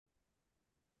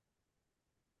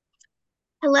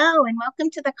Hello and welcome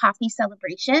to the coffee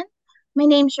celebration. My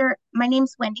name's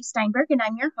Wendy Steinberg and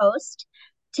I'm your host.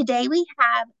 Today we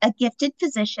have a gifted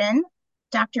physician,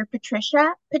 Dr.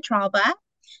 Patricia Petralba.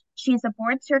 She's a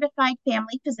board certified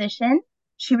family physician.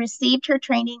 She received her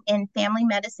training in family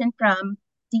medicine from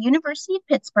the University of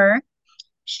Pittsburgh.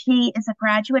 She is a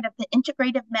graduate of the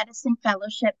Integrative Medicine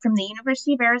Fellowship from the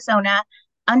University of Arizona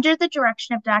under the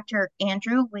direction of Dr.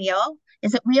 Andrew Weil.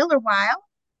 Is it Weil or Weil?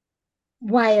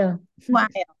 While. Weil.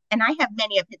 And I have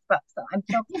many of his books, so I'm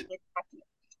so pleased to have you.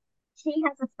 She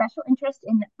has a special interest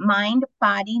in mind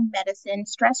body medicine,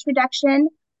 stress reduction,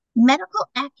 medical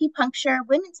acupuncture,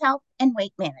 women's health, and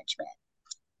weight management.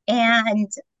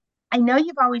 And I know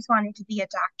you've always wanted to be a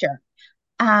doctor.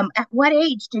 At what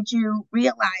age did you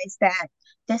realize that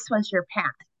this was your path?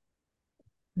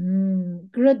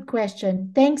 Good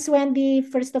question. Thanks, Wendy.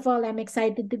 First of all, I'm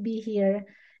excited to be here.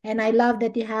 And I love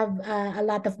that you have a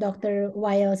lot of Dr.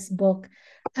 Wiles' book.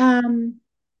 Um,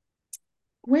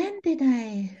 when did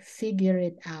I figure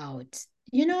it out?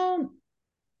 You know,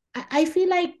 I feel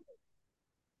like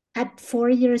at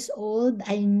 4 years old,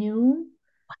 I knew.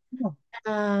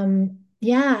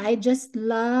 Yeah, I just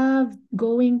loved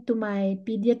going to my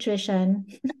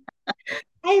pediatrician.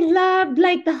 I loved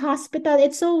like the hospital.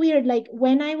 It's so weird. Like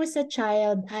when I was a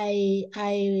child, I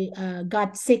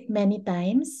got sick many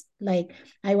times. Like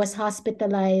I was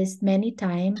hospitalized many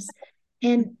times,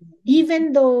 and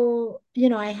even though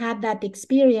I had that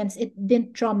experience, it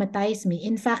didn't traumatize me.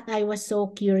 In fact, I was so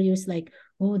curious. Like,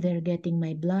 oh, they're getting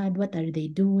my blood. What are they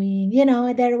doing?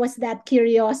 There was that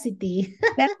curiosity.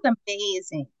 That's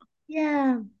amazing.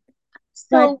 Yeah,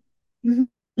 but So,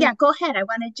 yeah, go ahead. I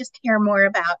want to just hear more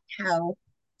about how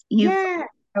you've yeah.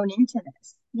 grown into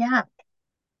this. Yeah,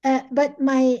 But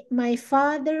my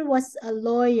father was a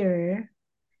lawyer,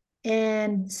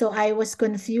 and so I was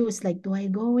confused. Like, do I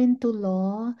go into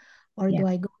law or yeah. do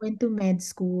I go into med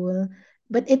school?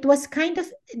 But it was kind of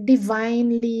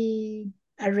divinely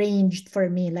arranged for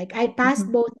me. Like I passed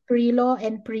Mhm. both pre-law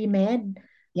and pre-med.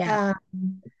 Yeah. Uh,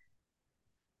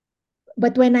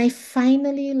 but when I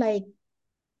finally like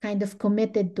kind of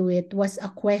committed to it was a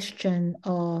question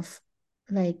of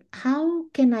like, how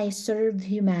can I serve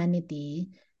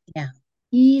humanity Yeah.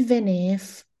 even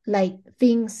if like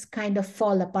things kind of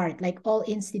fall apart, like all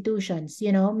institutions,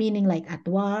 meaning like at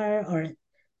war or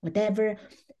whatever.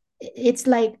 It's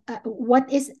like,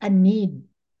 what is a need?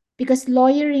 Because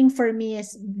lawyering for me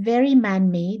is very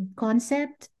man-made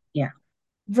concept Yeah.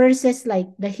 versus like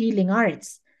the healing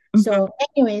arts. Mhm. So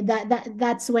anyway,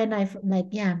 that's when I like,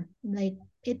 yeah, like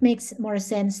it makes more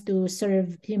sense to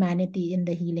serve humanity in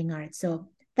the healing arts.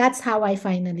 So that's how I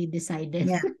finally decided.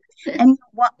 Yeah. And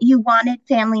what you wanted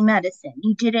family medicine.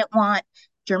 You didn't want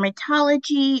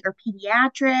dermatology or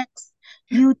pediatrics.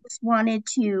 You just wanted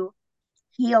to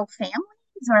heal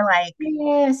families or like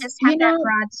Yes, just have that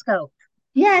broad scope.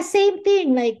 yeah, same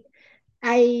thing. Like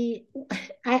I,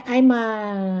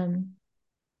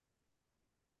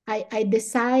 I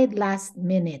decide last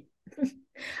minute.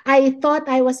 I thought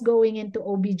I was going into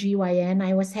OBGYN.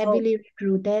 I was Oh, heavily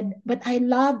recruited, but I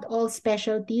loved all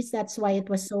specialties. That's why it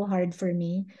was so hard for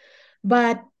me.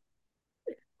 But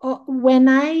when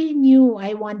I knew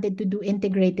I wanted to do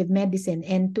integrative medicine,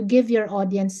 and to give your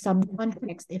audience some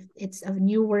context, if it's a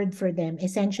new word for them,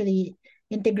 essentially,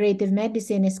 integrative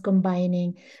medicine is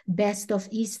combining best of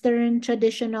Eastern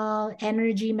traditional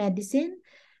energy medicine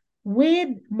with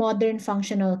modern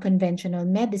functional conventional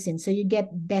medicine. So you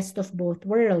get best of both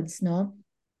worlds, no?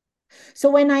 So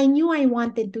when I knew I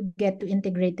wanted to get to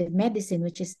integrative medicine,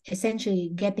 which is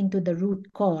essentially getting to the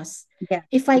root cause, yeah.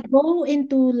 if I go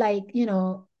into like,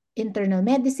 internal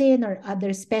medicine or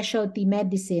other specialty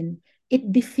medicine,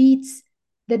 it defeats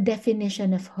the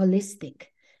definition of holistic.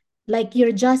 Like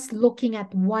you're just looking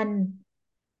at one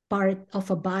part of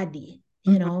a body,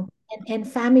 Mhm. and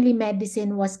family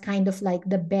medicine was kind of like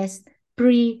the best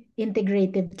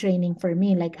pre-integrative training for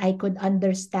me. Like I could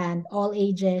understand all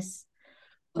ages,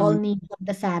 all Mhm. needs of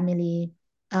the family.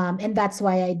 And that's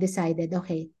why I decided,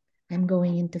 okay, I'm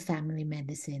going into family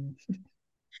medicine.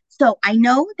 So I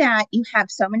know that you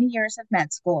have so many years of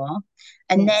med school,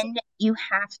 and Yes. then you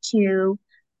have to,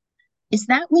 is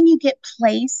that when you get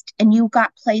placed and you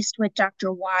got placed with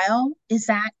Dr. Weil? Is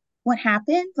that what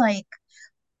happened? Like,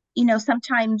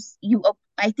 sometimes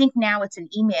I think now it's an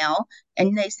email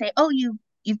and they say, oh,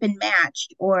 you've been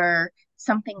matched or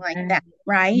something like Right. that,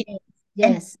 right? Yes.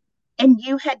 And Yes. and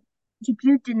did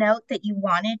you denote that you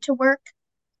wanted to work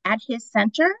at his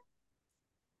center?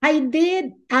 I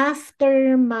did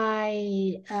after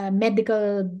my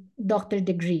medical doctor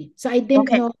degree. So I didn't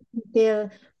Okay, know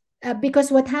until, because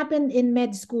what happened in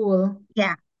med school,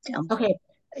 yeah. Tell me. okay,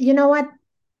 you know what?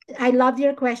 I love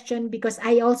your question because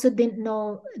I also didn't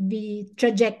know the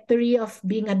trajectory of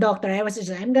being a doctor. I was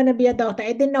just, I'm going to be a doctor.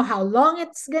 I didn't know how long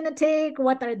it's going to take.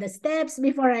 What are the steps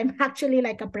before I'm actually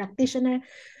like a practitioner?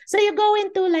 So you go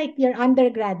into like your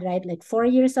undergrad, right? Like 4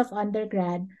 years of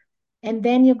undergrad. And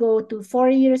then you go to 4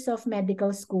 years of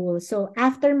medical school. So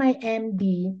after my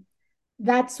MD,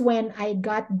 that's when I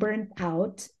got burnt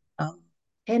out Oh,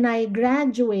 and I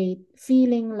graduate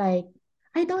feeling like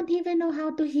I don't even know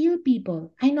how to heal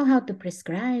people. I know how to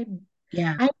prescribe.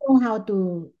 yeah. I know how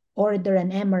to order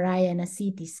an MRI and a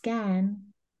CT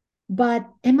scan. But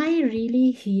am I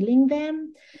really healing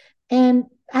them?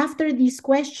 And after this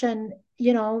question,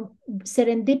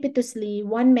 serendipitously,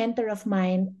 one mentor of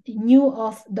mine knew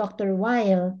of Dr.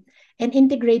 Weil, and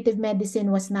integrative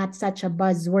medicine was not such a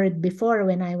buzzword before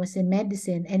when I was in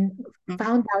medicine, and Mhm.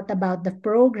 found out about the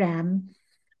program.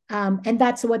 And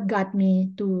that's what got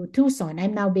me to Tucson.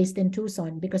 I'm now based in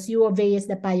Tucson because U of A is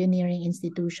the pioneering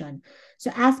institution. So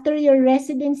after your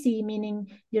residency, meaning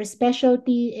your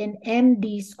specialty in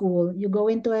MD school, you go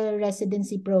into a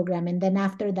residency program. And then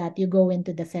after that, you go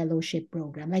into the fellowship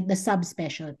program, like the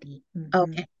subspecialty. Mhm.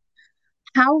 Okay.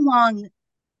 How long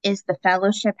is the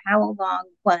fellowship? How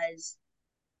long was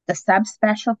the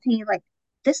subspecialty? Like,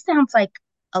 this sounds like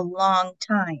a long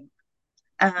time.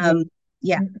 Yeah. Um,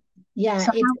 yeah. Mm. Yeah,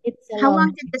 So it's a how long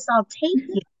long did this all take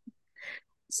you?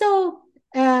 So,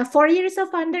 4 years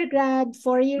of undergrad,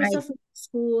 4 years Right. of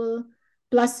school,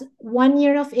 plus 1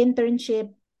 year of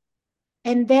internship,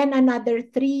 and then another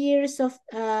 3 years of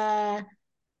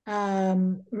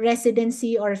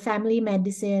residency or family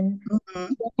medicine,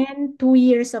 Hmm. and 2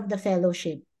 years of the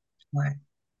fellowship.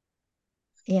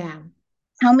 Yeah.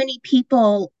 How many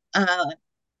people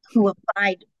who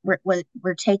applied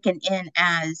were taken in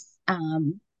as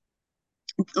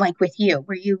like with you?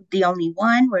 Were you the only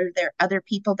one? Were there other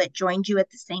people that joined you at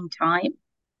the same time?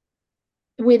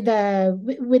 With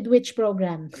which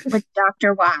program? With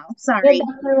Dr. Wow. With Sorry.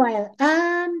 Dr. Weil.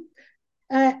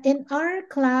 In our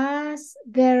class,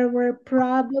 there were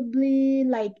probably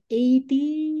like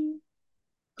 80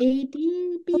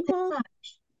 people.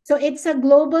 So it's a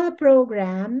global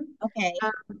program. Okay.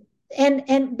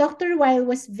 And Dr. Weil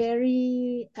was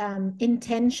very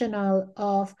intentional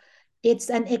of it's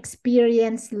an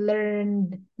experienced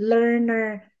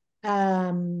learner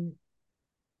um,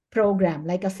 program,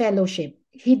 like a fellowship.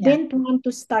 He Yeah. didn't want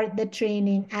to start the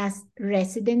training as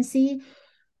residency,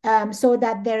 so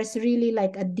that there's really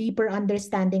like a deeper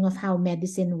understanding of how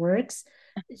medicine works.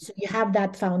 So you have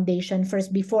that foundation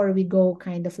first before we go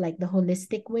kind of like the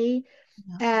holistic way.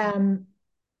 Um,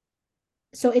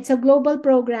 so it's a global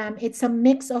program. It's a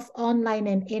mix of online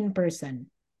and in person.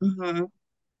 Mm-hmm.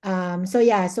 So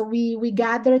yeah, so we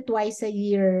gather twice a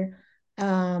year.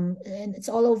 And it's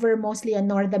all over, mostly in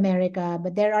North America,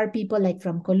 but there are people like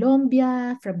from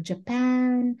Colombia, from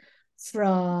Japan,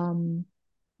 from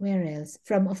where else?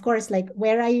 From, of course, like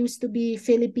where I used to be,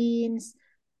 Philippines.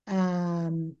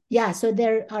 Yeah, so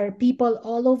there are people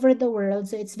all over the world.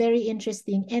 So it's very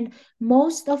interesting. And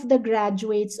most of the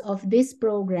graduates of this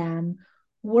program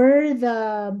were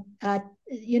the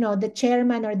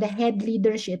chairman or the head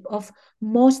leadership of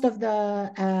most of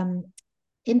the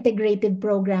integrated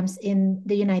programs in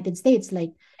the United States, like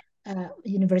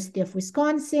University of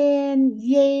Wisconsin,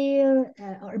 Yale,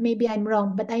 or maybe I'm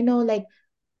wrong, but I know like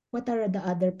what are the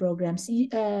other programs?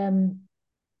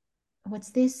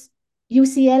 What's this?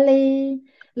 UCLA.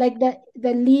 Like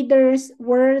the leaders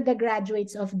were the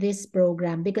graduates of this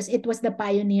program because it was the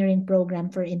pioneering program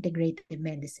for integrative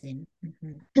medicine.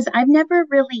 Mhm. Because I've never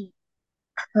really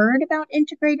heard about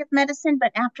integrative medicine,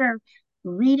 but after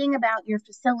reading about your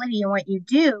facility and what you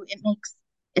do,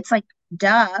 it's like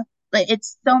duh. Like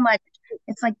it's so much,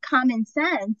 it's like common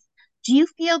sense. Do you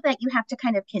feel that you have to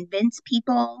kind of convince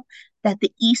people that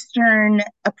the Eastern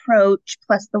approach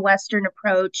plus the Western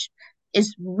approach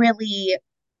is really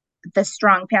the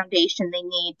strong foundation they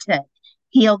need to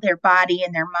heal their body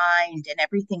and their mind and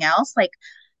everything else? Like,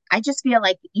 I just feel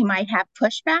like you might have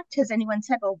pushback. Has anyone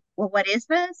said, well, what is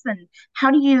this? And how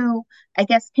do you, I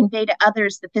guess, convey to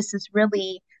others that this is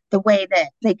really the way that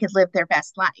they could live their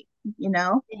best life, you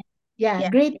know? Yeah, Yeah.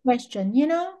 great question.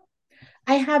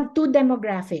 I have two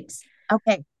demographics.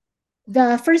 Okay.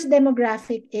 The first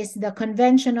demographic is the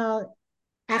conventional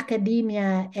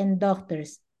academia and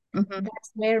doctors. Hmm.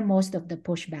 That's where most of the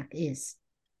pushback is.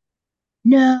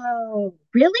 No,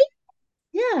 really?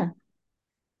 Yeah.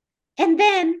 And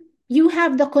then you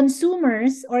have the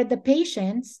consumers or the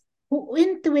patients who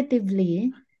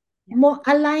intuitively Yeah. more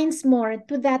aligns more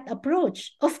to that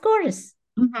approach. Of course,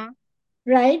 Hmm.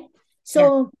 right? Yeah.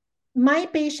 So my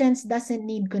patients doesn't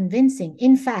need convincing.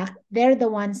 In fact, they're the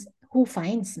ones who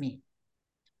finds me.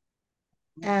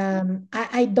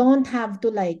 I don't have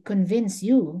to like convince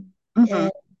you. Mm-hmm. Uh,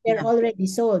 they're Yeah. already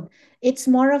sold. It's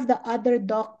more of the other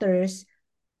doctors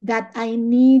that I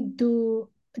need to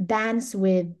dance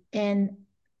with and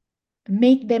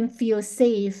make them feel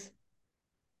safe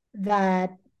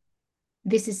that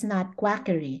this is not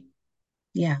quackery.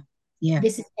 Yeah. Yeah.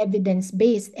 This is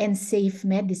evidence-based and safe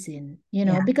medicine,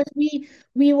 Yeah. because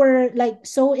we were like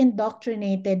so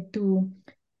indoctrinated to,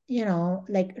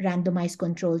 like randomized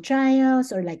controlled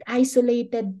trials or like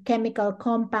isolated chemical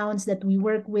compounds that we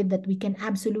work with that we can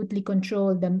absolutely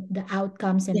control the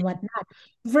outcomes and Yeah. whatnot,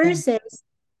 Yeah. versus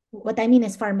what I mean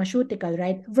is pharmaceutical,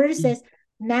 right? Yeah. Versus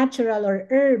natural or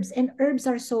herbs. And herbs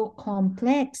are so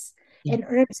complex, Yeah. and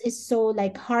herbs is so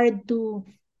like hard to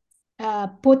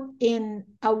put in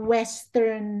a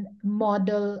Western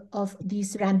model of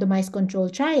these randomized control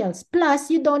trials.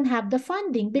 Plus, you don't have the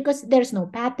funding because there's no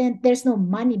patent, there's no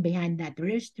money behind that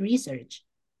research.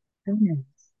 Goodness.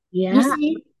 You Yeah.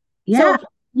 see? Yeah. So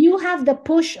you have the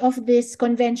push of this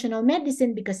conventional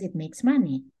medicine because it makes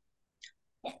money.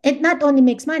 It not only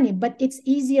makes money, but it's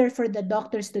easier for the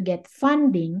doctors to get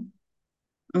funding.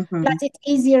 Mm-hmm. Plus, it's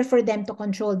easier for them to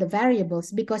control the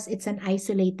variables because it's an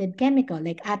isolated chemical,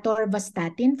 like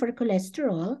atorvastatin for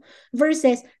cholesterol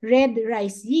versus red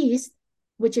rice yeast,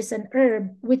 which is an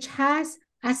herb which has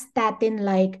a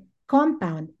statin-like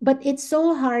compound. But it's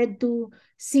so hard to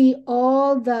see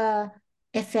all the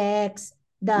effects,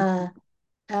 to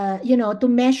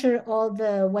measure all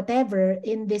the whatever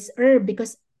in this herb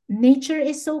because nature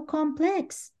is so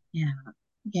complex. Yeah.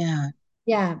 Yeah.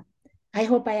 Yeah, I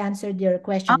hope I answered your Oh,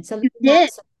 question. So you not did.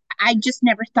 I just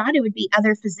never thought it would be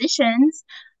other physicians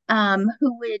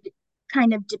who would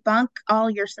kind of debunk all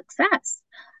your success.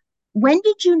 When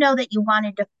did you know that you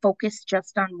wanted to focus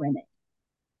just on women?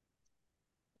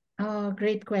 Oh,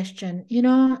 great question.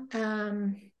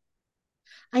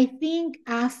 I think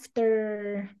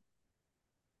after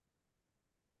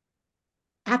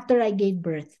I gave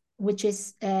birth, which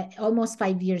is almost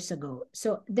 5 years ago.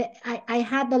 So I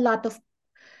had a lot of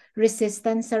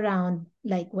resistance around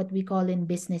like what we call in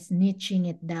business niching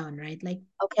it down, right? Like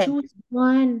Okay. choose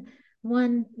one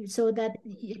so that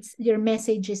your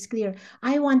message is clear.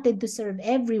 I wanted to serve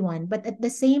everyone, but at the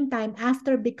same time,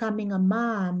 after becoming a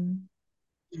mom,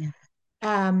 Yeah.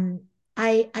 um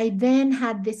I then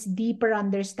had this deeper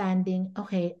understanding.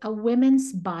 Okay, a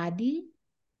woman's body,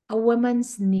 a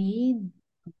woman's need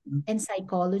Mm. and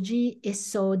psychology is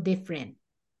so different.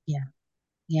 Yeah.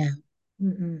 Yeah.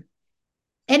 Mm-mm.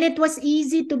 And it was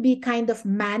easy to be kind of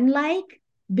man-like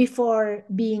before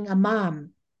being a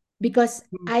mom because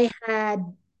Mm. I had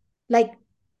like,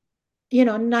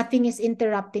 nothing is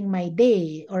interrupting my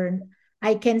day, or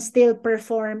I can still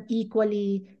perform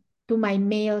equally to my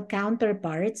male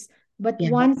counterparts. But Yeah.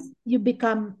 once you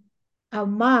become a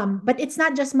mom, but it's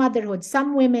not just motherhood.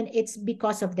 Some women, it's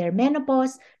because of their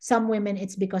menopause. Some women,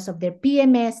 it's because of their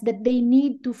PMS that they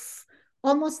need to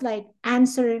almost like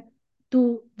answer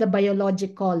to the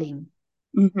biologic calling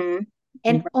Mm-hmm.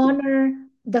 and honor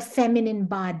the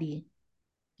feminine body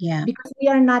Yeah. because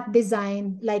we are not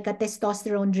designed like a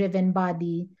testosterone driven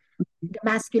body, the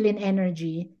masculine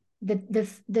energy.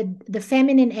 The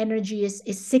feminine energy is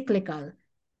cyclical.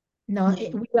 No,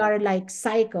 Yeah. we are like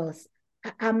cycles.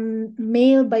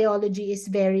 Male biology is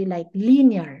very like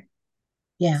linear.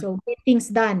 Yeah. So get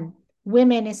things done.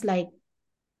 Women is like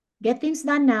get things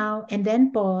done now and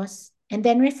then pause and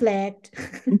then reflect.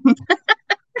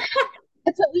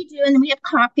 That's what we do. And then we have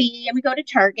coffee and we go to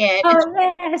Target. It's Oh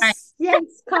fine. yes, yes,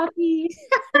 coffee.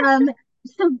 Um,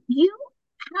 so you,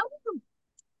 how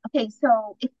okay,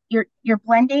 so if you're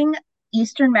blending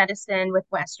Eastern medicine with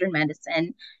Western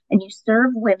medicine and you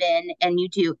serve women and you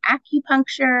do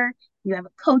acupuncture, you have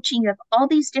a coaching, you have all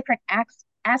these different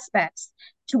aspects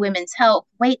to women's health,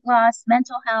 weight loss,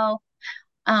 mental health.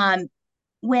 Um,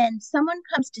 when someone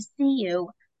comes to see you,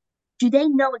 do they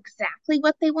know exactly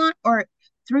what they want? Or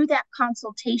through that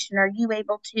consultation, are you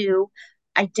able to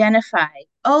identify,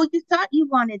 oh, you thought you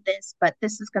wanted this, but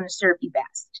this is going to serve you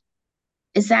best?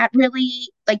 Is that really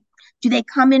like, do they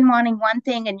come in wanting one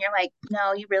thing and you're like,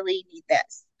 no, you really need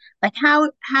this? Like how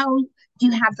do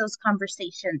you have those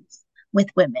conversations with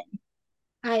women?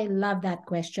 I love that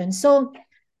question. So,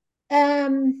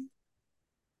 um,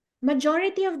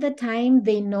 majority of the time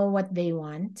they know what they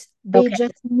want. They Okay.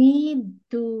 just need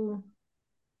to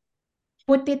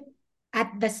put it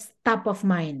at the top of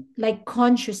mind, like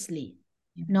consciously.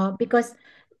 Yeah. No, because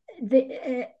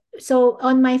the so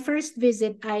on my first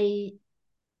visit, I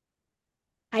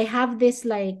have this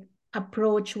like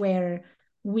approach where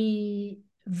we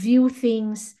view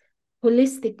things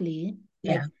holistically,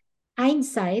 Yeah. like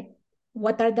hindsight.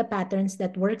 what are the patterns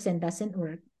that works and doesn't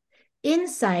work.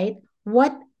 Insight,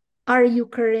 what are you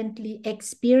currently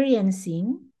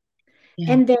experiencing?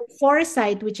 Yeah. And then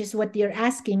foresight, which is what you're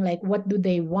asking, like what do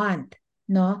they want?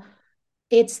 No,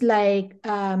 it's like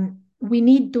we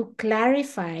need to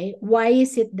clarify why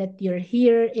is it that you're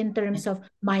here in terms of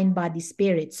mind, body,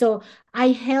 spirit. So I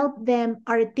help them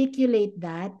articulate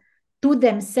that to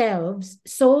themselves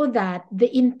so that the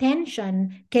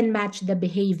intention can match the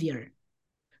behavior,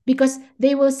 because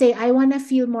they will say, I want to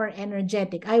feel more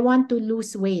energetic, I want to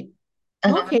lose weight.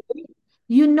 Uh-huh. Okay,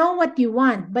 you know what you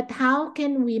want, but how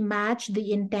can we match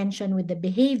the intention with the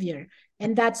behavior?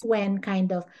 And that's when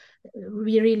kind of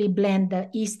we really blend the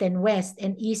East and West.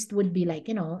 And East would be like,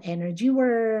 energy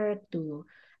work to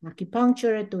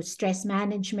acupuncture to stress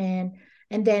management.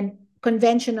 And then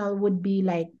conventional would be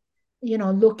like,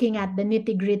 looking at the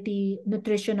nitty gritty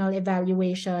nutritional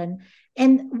evaluation.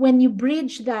 And when you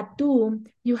bridge that too,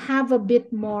 you have a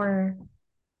bit more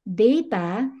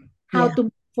data how Yeah. to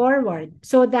move forward,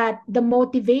 so that the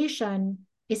motivation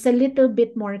is a little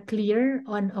bit more clear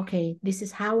on, okay, this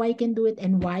is how I can do it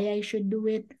and why I should do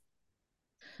it.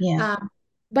 Yeah. um,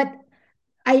 but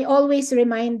I always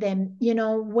remind them,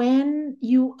 when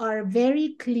you are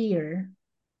very clear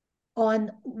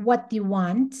on what you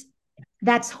want,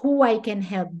 that's who I can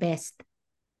help best.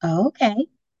 Oh, okay.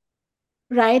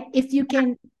 Right? If you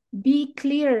can be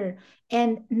clear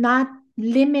and not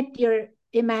limit your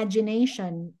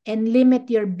imagination and limit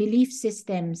your belief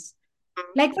systems.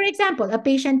 Like, for example, a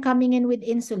patient coming in with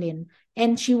insulin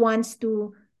and she wants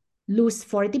to lose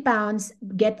 40 pounds,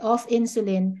 get off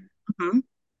insulin. Mm-hmm.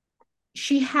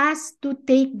 She has to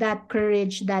take that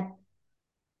courage that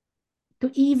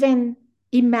to even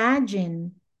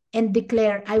imagine and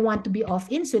declare, I want to be off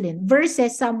insulin,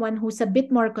 versus someone who's a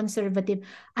bit more conservative.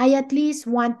 I at least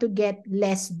want to get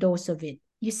less dose of it.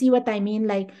 You see what I mean?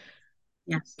 Like,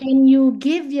 Yes. can you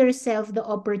give yourself the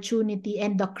opportunity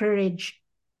and the courage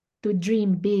to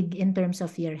dream big in terms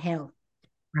of your health?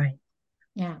 Right.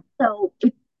 Yeah. So,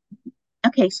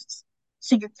 okay.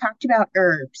 So you talked about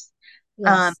herbs.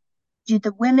 Um, Yes. do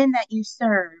the women that you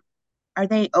serve, are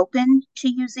they open to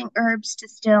using herbs to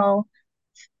still,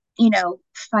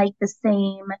 fight the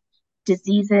same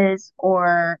diseases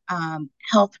or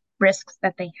health risks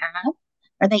that they have?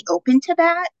 Are they open to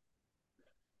that?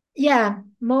 Yeah.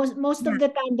 Most Yeah. of the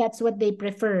time that's what they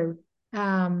prefer.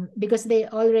 Because they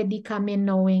already come in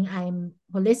knowing I'm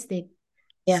holistic.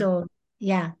 Yeah. So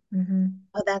yeah. Mm-hmm.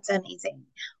 Oh, that's amazing.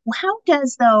 Well, how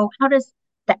does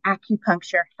the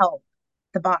acupuncture help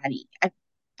the body?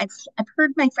 I've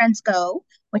heard my friends go,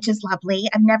 which is lovely.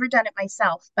 I've never done it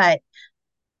myself, but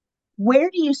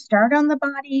where do you start on the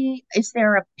body? Is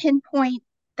there a pinpoint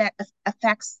that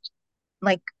affects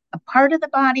like a part of the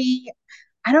body?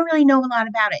 I don't really know a lot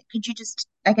about it. Could you just,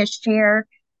 I guess, share?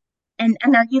 And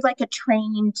are you like a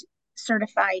trained,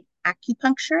 certified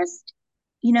acupuncturist?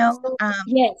 You know, So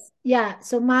yes, yeah.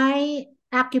 So my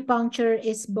acupuncture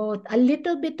is both a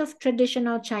little bit of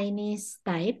traditional Chinese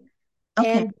type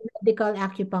okay, and medical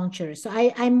acupuncture. So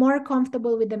I'm more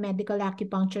comfortable with the medical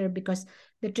acupuncture because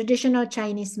the traditional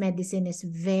Chinese medicine is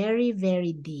very,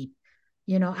 very deep.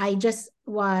 I just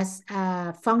was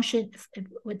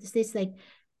what is this like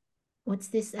what's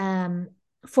this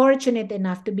fortunate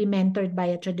enough to be mentored by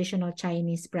a traditional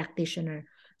Chinese practitioner.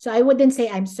 So I wouldn't say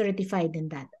I'm certified in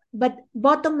that. But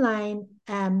bottom line,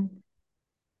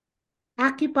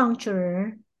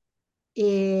 acupuncture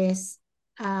is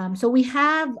so we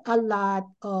have a lot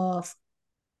of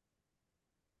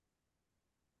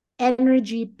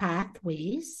energy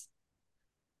pathways.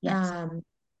 yes, Um,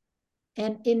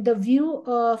 and in the view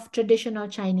of traditional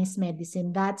Chinese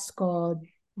medicine, that's called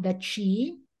the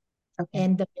qi okay,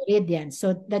 and the meridian.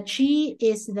 So the chi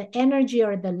is the energy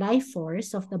or the life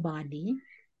force of the body.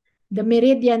 The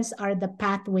meridians are the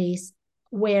pathways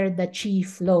where the chi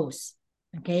flows.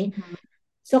 Okay. hmm,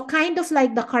 So kind of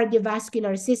like the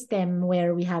cardiovascular system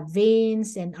where we have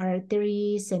veins and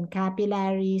arteries and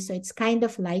capillaries. So it's kind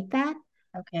of like that.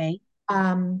 okay,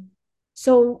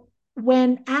 So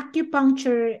when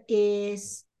acupuncture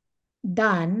is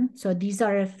done, so these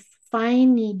are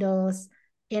fine needles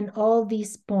in all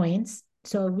these points.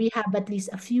 So mhm, we have at least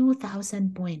a few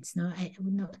thousand points. No,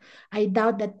 I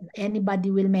doubt that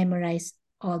anybody will memorize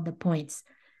all the points.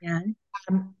 yeah,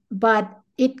 But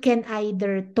it can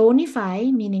either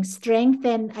tonify, meaning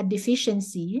strengthen a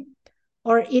deficiency,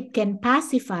 or it can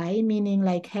pacify, meaning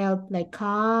like help, like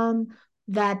calm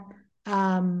that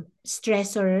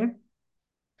stressor.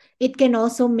 It can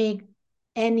also make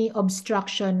any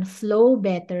obstruction flow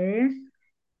better,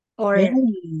 or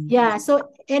really, yeah. So,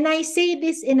 and I say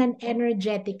this in an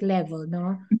energetic level,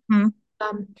 no? hmm,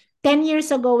 Um, 10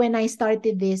 years ago when I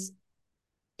started this,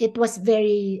 it was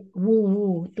very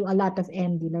woo-woo to a lot of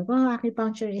MD. Like, oh,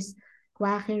 acupuncture is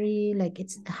quackery. Like,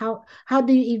 it's how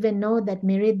do you even know that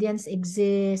meridians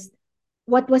exist?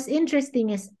 What was interesting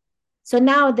is, so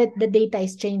now that the data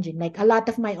is changing, like a lot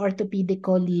of my orthopedic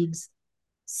colleagues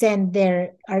send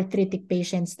their arthritic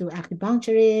patients to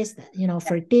acupuncturists,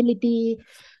 fertility.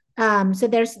 So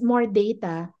there's more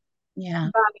data. Yeah.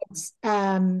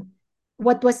 But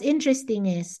what was interesting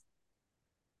is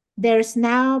there's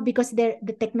now, because the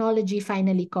technology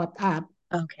finally caught up,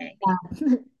 Okay.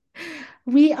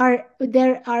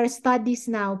 there are studies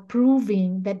now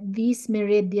proving that these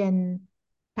meridian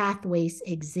pathways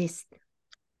exist.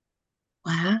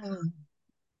 Wow.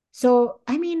 So,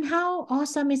 I mean, how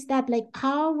awesome is that? Like,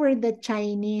 how were the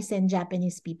Chinese and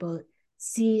Japanese people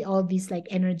see all these like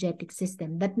energetic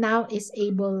system that now is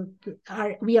able to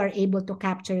are we are able to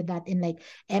capture that in like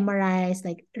MRIs,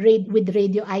 like with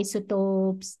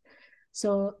radioisotopes.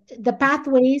 So the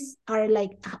pathways are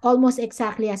like almost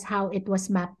exactly as how it was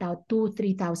mapped out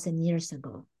 3,000 years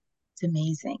ago. It's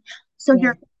amazing. So Yeah.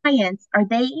 your clients, are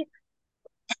they,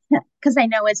 because I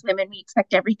know as women, we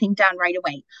expect everything done right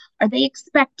away. Are they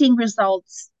expecting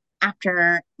results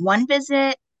after one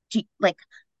visit? Like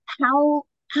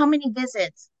how many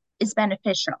visits is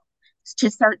beneficial to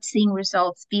start seeing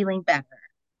results, feeling better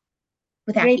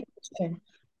with Great acupuncture? question.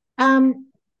 Um,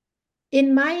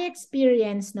 in my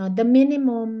experience, no, the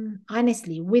minimum,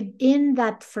 honestly, within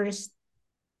that first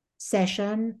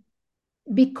session,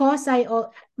 because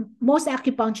most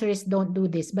acupuncturists don't do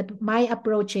this, but my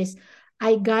approach is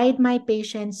I guide my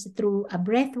patients through a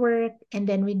breath work, and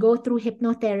then we go through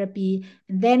hypnotherapy,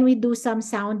 and then we do some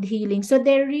sound healing. So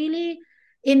they're really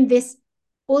in this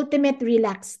ultimate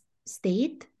relaxed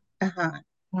state. Uh-huh.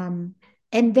 Um,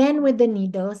 and then with the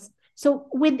needles. So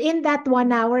within that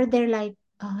 1 hour, they're like,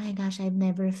 oh my gosh, I've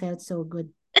never felt so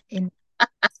good in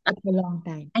such a long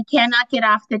time. I cannot get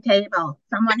off the table.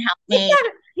 Someone help me. Yeah,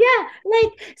 yeah.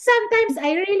 Like sometimes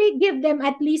I really give them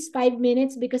at least 5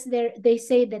 minutes because they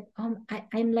say that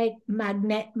I'm like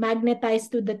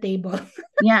magnetized to the table.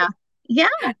 Yeah.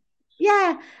 Yeah,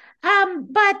 Yeah.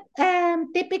 But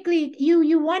typically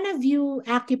you want to view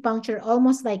acupuncture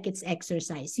almost like it's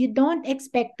exercise. You don't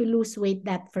expect to lose weight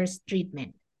that first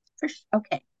treatment.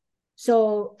 okay.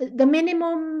 So the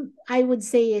minimum I would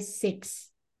say is six.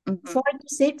 Hmm. 4 to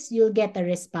 6, you'll get a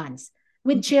response.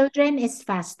 With Hmm. children, it's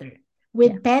faster. Yeah.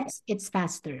 With pets, it's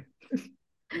faster.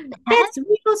 Pet? Pets,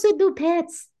 we also do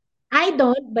pets. I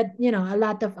don't, but a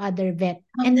lot of other vet,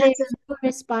 Oh, and they're that's a, so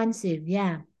responsive.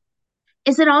 Yeah,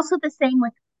 is it also the same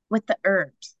with the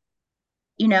herbs?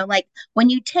 Like when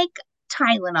you take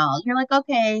Tylenol, you're like,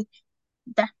 okay,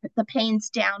 the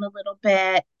pain's down a little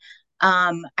bit.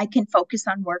 I can focus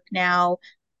on work now.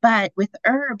 But with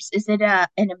herbs, is it an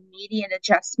immediate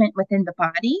adjustment within the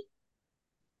body?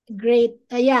 great.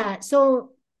 Yeah,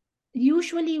 so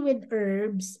usually with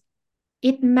herbs,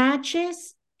 it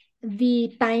matches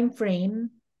the time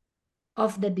frame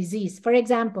of the disease. For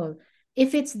example,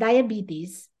 if it's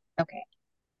diabetes, Okay.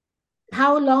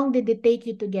 how long did it take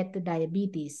you to get to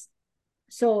diabetes?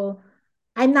 So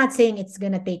I'm not saying it's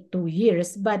going to take 2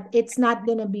 years, but it's not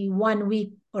going to be 1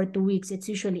 week or 2 weeks. It's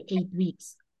usually 8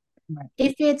 weeks. Right.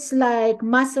 If it's like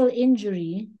muscle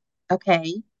injury,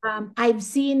 Okay. I've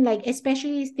seen like,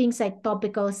 especially things like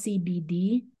topical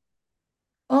CBD.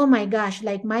 Oh my gosh,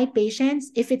 like my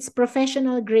patients, if it's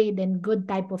professional grade and good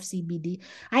type of CBD,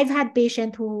 I've had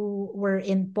patients who were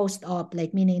in post-op,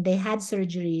 like meaning they had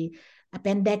surgery,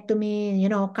 appendectomy,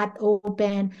 cut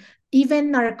open.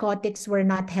 Even narcotics were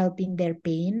not helping their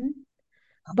pain.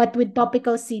 But with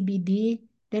topical CBD,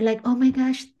 they're like, oh my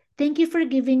gosh, thank you for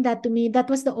giving that to me. That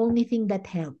was the only thing that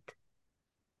helped.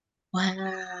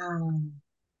 Wow.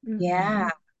 Yeah.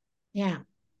 Mm-mm. Yeah.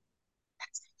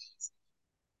 That's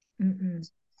amazing. Mm-mm.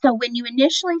 So when you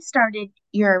initially started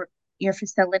your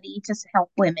facility to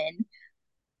help women,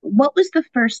 what was the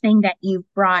first thing that you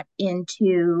brought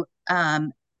into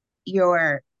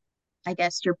your, I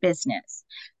guess, your business?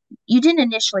 You didn't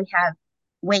initially have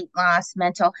weight loss,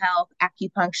 mental health,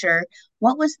 acupuncture.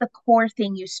 What was the core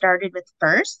thing you started with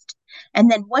first? And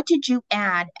then what did you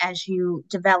add as you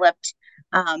developed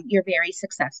your very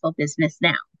successful business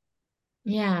now?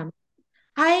 Yeah.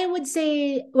 I would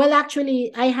say, well,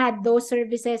 actually, I had those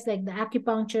services like the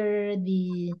acupuncture,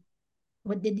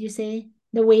 what did you say?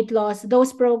 The weight loss.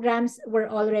 Those programs were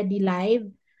already live.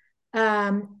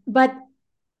 But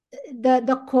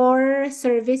the core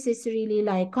service is really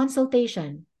like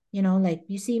consultation. Like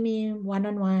you see me one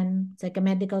on one. It's like a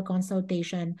medical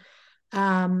consultation.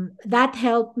 That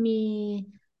helped me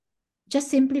just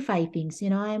simplify things.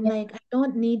 I'm Yeah. like, I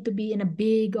don't need to be in a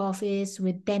big office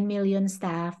with 10 million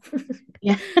staff.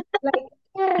 Yeah. Like,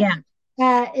 yeah.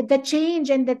 Yeah. The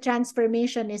change and the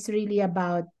transformation is really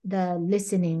about the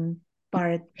listening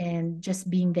part and just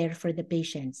being there for the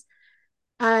patients.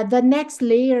 The next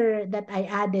layer that I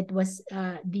added was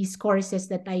these courses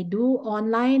that I do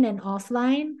online and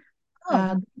offline,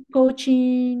 Oh,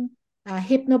 coaching,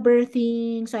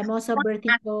 hypnobirthing. So I'm also a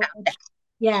birthing that coach.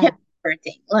 Yeah.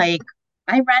 hypnobirthing. Like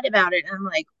I read about it and I'm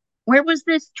like, where was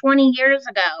this 20 years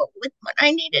ago with what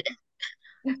I needed?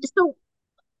 So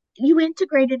you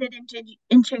integrated it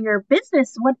into your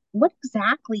business. What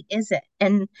exactly is it?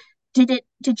 And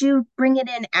did you bring it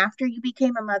in after you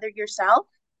became a mother yourself?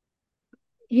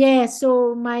 Yeah.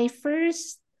 So my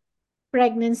first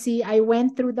pregnancy, I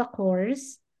went through the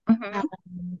course. Mm-hmm.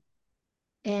 Um,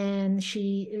 and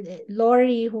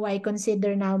Lori, who I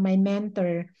consider now my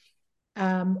mentor,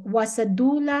 was a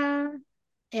doula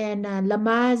and a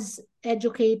Lamaze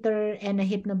educator and a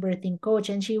hypnobirthing coach.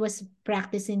 And she was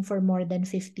practicing for more than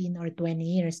 15 or 20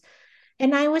 years.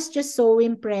 And I was just so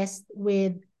impressed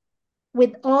with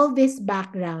all this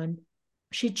background.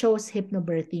 She chose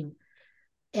hypnobirthing.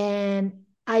 And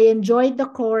I enjoyed the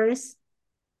course.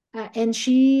 And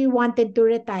she wanted to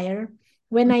retire.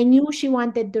 When I knew she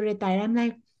wanted to retire, I'm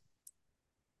like,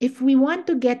 if we want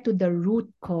to get to the root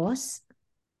cause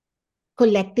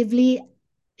collectively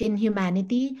in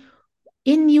humanity,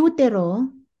 in utero,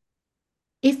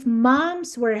 if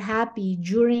moms were happy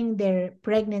during their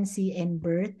pregnancy and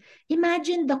birth,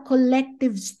 imagine the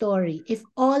collective story. If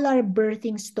all our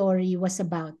birthing story was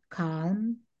about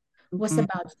calm, was Mm-hmm.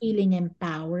 about feeling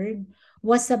empowered,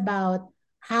 was about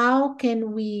how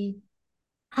can we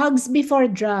hugs before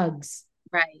drugs.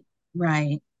 Right.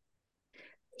 Right.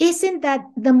 Isn't that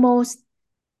the most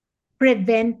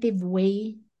preventive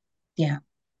way? Yeah.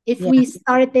 If Yeah. we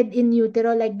started in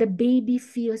utero, like the baby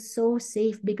feels so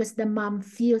safe because the mom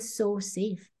feels so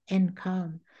safe and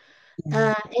calm.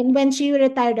 Yeah. And when she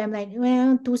retired, I'm like,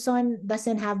 well, Tucson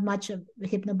doesn't have much of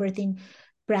hypnobirthing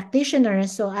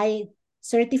practitioners. So I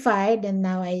certified and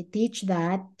now I teach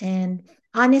that. And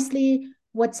honestly,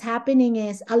 what's happening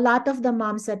is a lot of the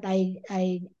moms that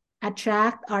I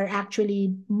attract are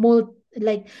actually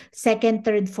like second,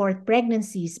 third, fourth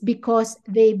pregnancies because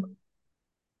they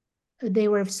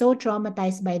were so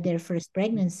traumatized by their first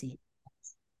pregnancy.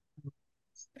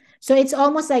 So it's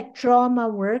almost like trauma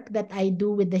work that I do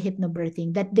with the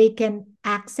hypnobirthing, that they can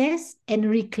access and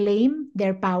reclaim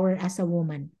their power as a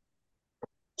woman.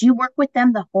 Do you work with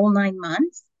them the whole 9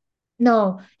 months?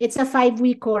 No, it's a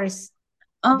 5-week course,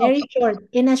 Oh, very short.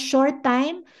 In a short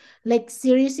time, like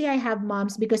seriously, I have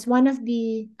moms because one of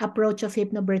the approach of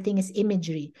hypnobirthing is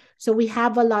imagery. So we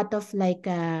have a lot of like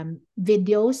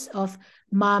videos of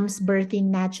moms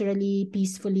birthing naturally,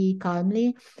 peacefully,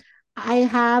 calmly. I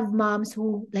have moms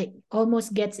who like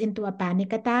almost gets into a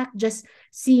panic attack just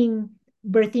seeing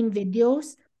birthing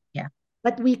videos, yeah.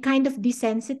 but we kind of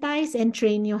desensitize and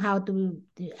train you how to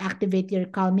activate your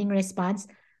calming response.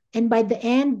 And by the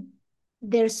end,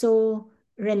 they're so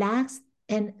relaxed.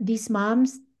 And these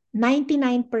moms,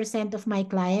 99% of my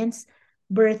clients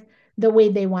birth the way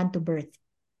they want to birth.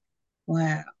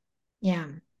 Wow. Yeah.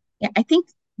 Yeah. I think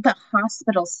the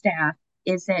hospital staff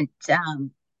isn't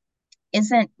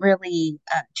isn't really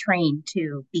trained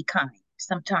to be kind.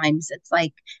 Sometimes it's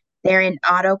like they're in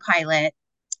autopilot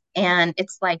and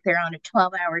it's like they're on a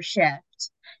 12-hour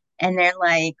shift and they're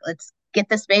like, let's get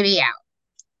this baby out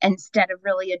instead of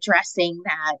really addressing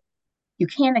that you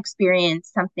can experience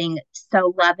something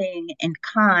so loving and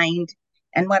kind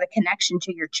and what a connection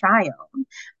to your child.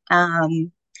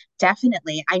 Um,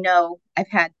 Definitely. I know I've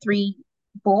had 3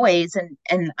 boys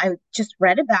and I just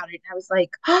read about it and I was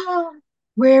like, oh,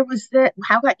 where was that?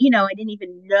 How about, I didn't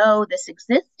even know this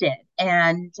existed.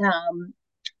 And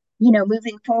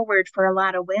moving forward for a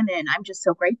lot of women, I'm just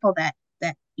so grateful that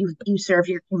you serve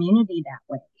your community that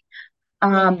way.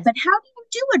 Yes. But how do you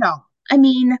do it all? I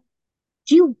mean,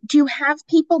 do you have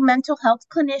people, mental health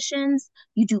clinicians?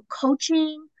 You do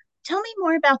coaching? Tell me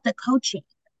more about the coaching.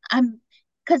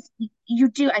 Because you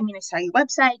do. I mean, I saw your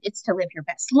website. It's to live your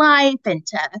best life and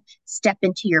to step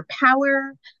into your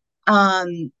power.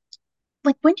 Um,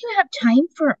 like when do you have time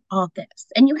for all this?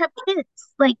 And you have kids.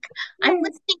 Like I'm Yes.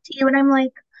 listening to you, and I'm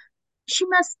like, she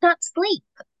must not sleep.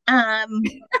 Um,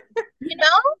 you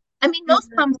know, I mean, most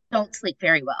moms don't sleep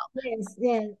very well. Yes.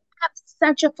 Yes. Have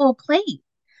such a full plate.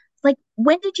 Like,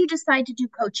 when did you decide to do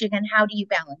coaching and how do you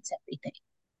balance everything?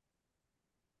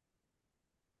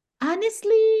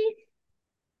 Honestly,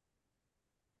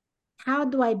 how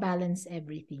do I balance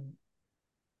everything?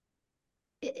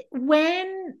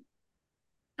 When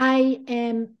I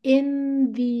am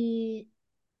in the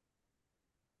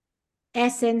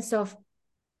essence of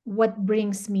what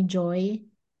brings me joy.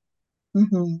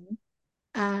 Mm-hmm.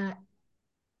 Uh,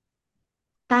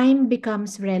 Time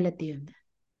becomes relative.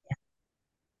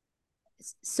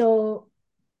 So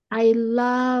I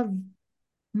love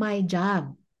my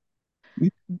job,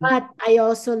 but I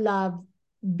also love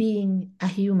being a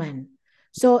human.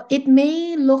 So it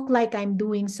may look like I'm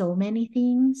doing so many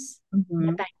things, but Mm-hmm.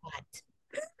 I'm not.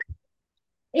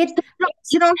 It So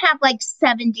it's you don't have like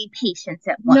 70 patients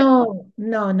at once. no,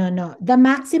 no, no, no. The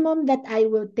maximum that I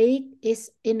will take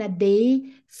is in a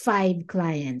day, 5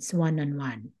 clients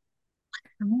one-on-one.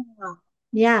 Oh,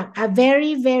 Yeah, a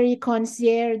very, very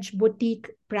concierge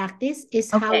boutique practice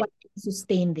is how okay. I can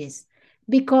sustain this.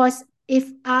 Because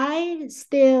if I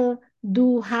still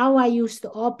do how I used to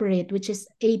operate, which is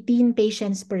 18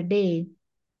 patients per day,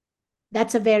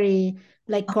 that's a very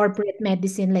like corporate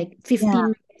medicine, like Yeah, 15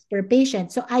 minutes per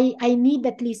patient. So I need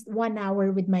at least 1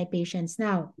 hour with my patients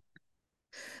now.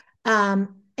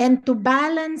 And to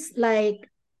balance like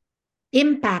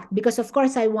impact, because of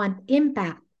course I want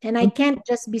impact and I can't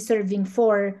just be serving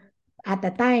four at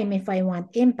a time if I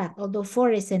want impact, although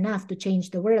four is enough to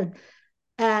change the world.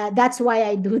 That's why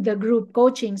I do the group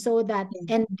coaching so that,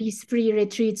 yeah. and these free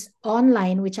retreats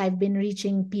online, which I've been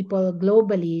reaching people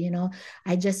globally.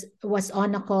 I just was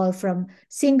on a call from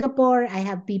Singapore. I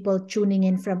have people tuning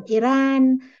in from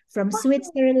Iran, from Wow.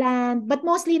 Switzerland, but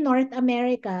mostly North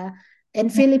America and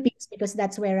Yeah, Philippines because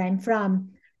that's where I'm from.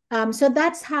 So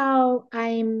that's how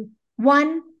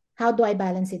how do I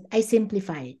balance it? I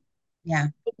simplify. yeah,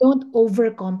 I don't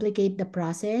overcomplicate the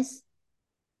process.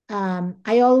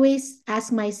 I always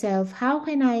ask myself, how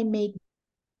can I make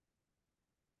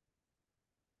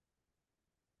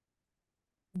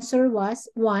answer was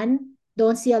one,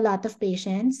 don't see a lot of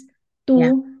patients.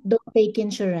 yeah. Two, don't take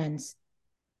insurance.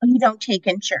 Oh, you don't take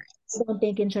insurance. Don't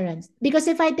take insurance. Because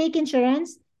if I take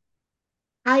insurance,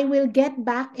 I will get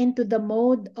back into the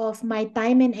mode of my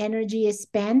time and energy is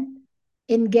spent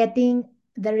in getting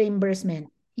the reimbursement.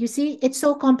 You see, it's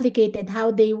so complicated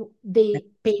how they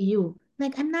pay you.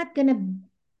 Like I'm not gonna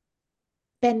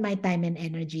spend my time and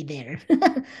energy there.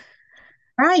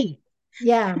 Right.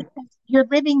 Yeah. You're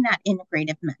living that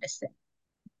integrative medicine.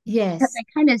 Because Yes. I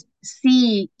kind of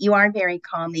see you are very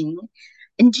calming.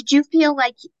 And did you feel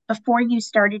like before you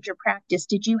started your practice,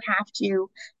 did you have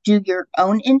to do your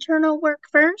own internal work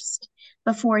first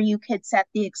before you could set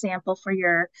the example for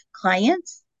your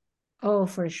clients? Oh,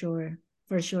 for sure.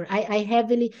 For sure. I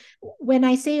heavily, when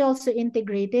I say also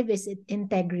integrative, is it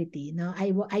integrity. No,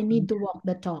 I need to walk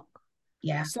the talk.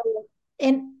 Yeah. So,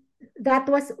 and that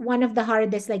was one of the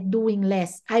hardest, like doing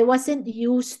less. I wasn't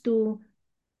used to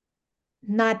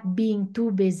not being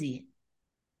too busy.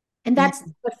 And Yeah. that's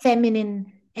the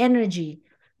feminine energy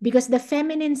because the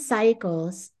feminine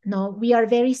cycles, no, we are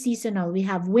very seasonal. We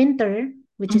have winter,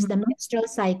 which is the Hmm. menstrual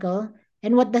cycle.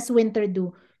 And what does winter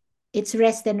do? It's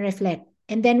rest and reflect.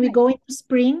 And then we Right. go into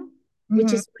spring,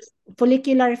 which Hmm. is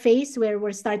follicular phase where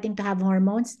we're starting to have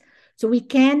hormones. So we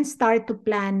can start to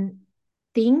plan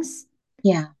things.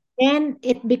 Yeah. Then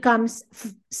it becomes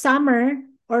summer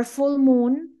or full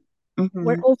moon.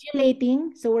 We're Hmm.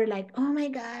 ovulating. So we're like, oh my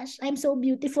gosh, I'm so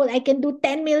beautiful. I can do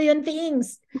 10 million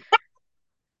things,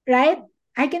 right?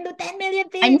 I can do 10 million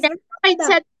I things. never quite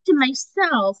said to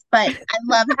myself, but I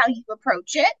love how you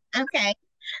approach it. Okay.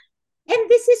 And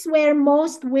this is where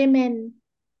most women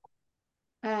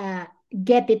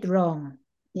get it wrong.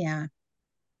 Yeah.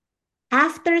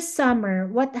 After summer,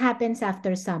 what happens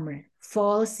after summer?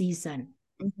 Fall season.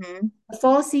 Hmm. The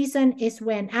fall season is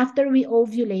when, after we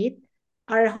ovulate,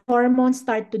 our hormones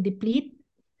start to deplete.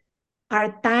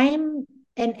 Our time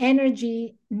and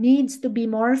energy needs to be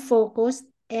more focused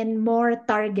and more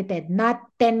targeted, not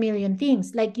 10 million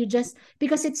things. Like you just,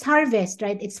 because it's harvest,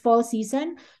 right? It's fall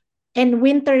season and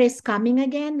winter is coming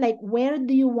again. Like, where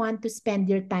do you want to spend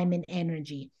your time and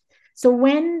energy? So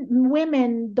when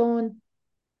women don't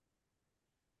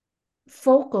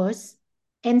focus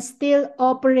and still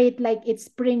operate like it's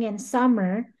spring and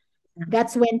summer,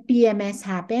 that's when PMS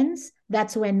happens.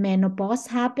 That's when menopause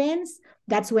happens.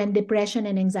 That's when depression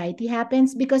and anxiety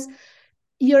happens because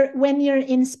when you're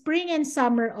in spring and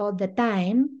summer all the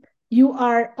time, you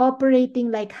are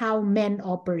operating like how men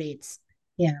operates.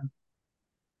 Yeah.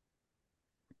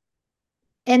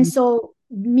 And so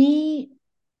me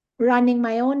running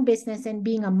my own business and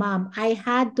being a mom, I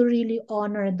had to really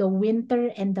honor the winter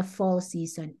and the fall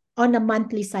season on a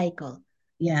monthly cycle.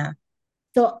 Yeah.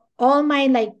 So all my,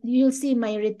 like you'll see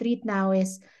my retreat now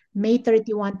is May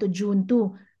 31 to June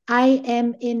 2. I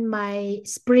am in my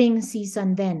spring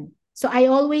season then. So I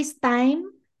always time.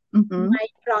 Mm-hmm. my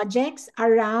projects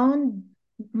around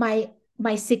my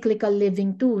cyclical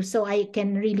living too, so I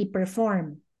can really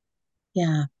perform.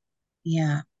 Yeah.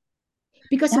 Yeah.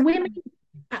 Because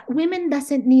That, women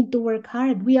doesn't need to work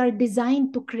hard. We are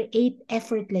designed to create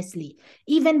effortlessly,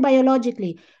 even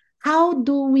biologically. How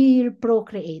do we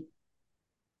procreate?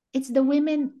 It's the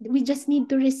women. We just need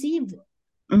to receive,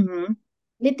 mm-hmm.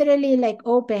 literally, like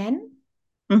open.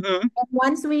 Mm-hmm. And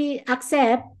once we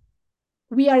accept,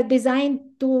 we are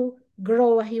designed to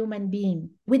grow a human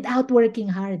being without working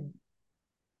hard.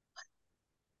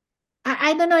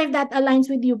 I don't know if that aligns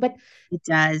with you, but It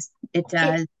does. It it,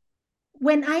 does.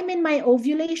 when I'm in my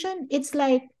ovulation, it's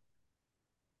like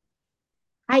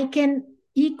I can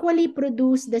equally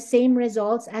produce the same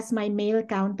results as my male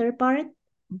counterpart.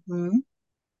 Mm-hmm.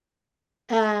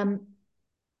 Um,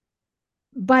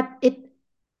 but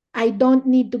I don't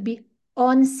need to be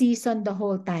on season the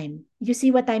whole time. You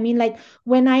see what I mean? Like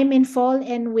when I'm in fall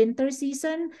and winter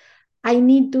season, I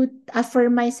need to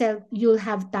affirm myself, you'll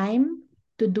have time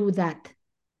to do that.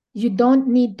 You don't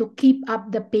need to keep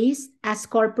up the pace as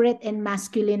corporate and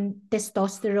masculine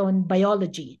testosterone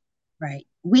biology. Right.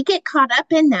 We get caught up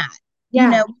in that.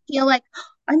 Yeah. We feel like, "Oh,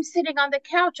 I'm sitting on the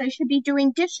couch. I should be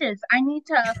doing dishes. I need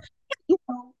to,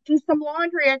 do some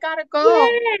laundry. I gotta go."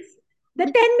 Yes. The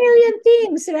We 10 million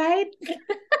things, right?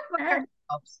 put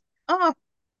ourselves. Oh,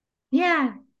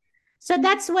 Yeah. So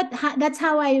that's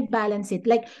how I balance it.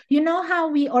 Like, you know how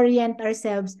we orient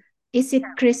ourselves? Is it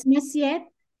Christmas yet?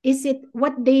 Is it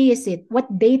what day is it? What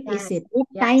date is yes. it? What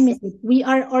time Yes. is it? We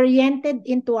are oriented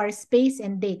into our space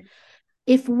and date.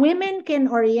 If women can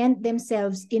orient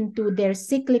themselves into their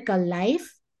cyclical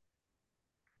life,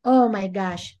 oh my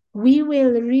gosh, we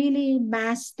will really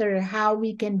master how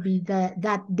we can be that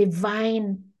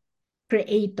divine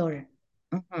creator.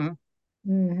 Hmm.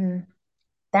 Mhm.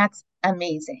 That's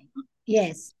amazing.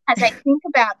 Yes. As I think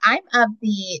about, I'm of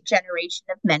the generation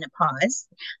of menopause.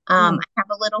 Mm. I have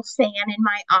a little fan in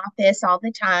my office all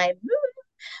the time.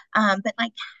 But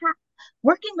like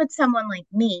working with someone like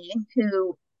me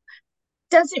who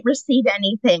doesn't receive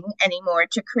anything anymore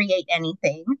to create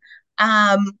anything.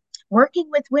 Um,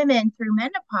 Working with women through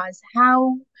menopause,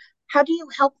 how do you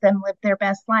help them live their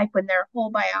best life when their whole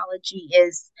biology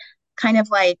is kind of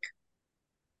like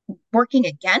working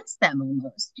against them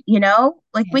almost,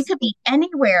 Like we Yes. could be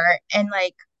anywhere and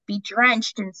like be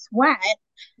drenched in sweat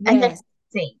and then Yes.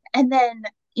 see. And then,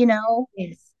 you know,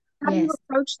 Yes. how do you Yes.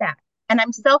 approach that? And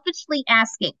I'm selfishly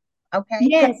asking, okay?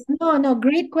 Good. Yes. No, no,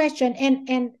 great question.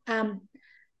 And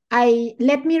I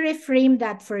let me reframe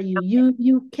that for you.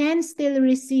 You can still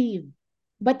receive,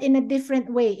 but in a different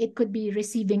way. It could be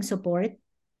receiving support,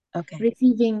 Okay.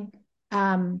 receiving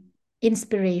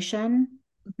inspiration,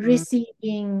 Mhm.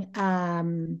 receiving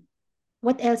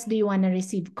what else do you want to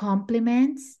receive?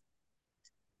 Compliments,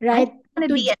 I right? just want to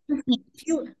To be at just peace.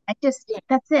 you, yeah,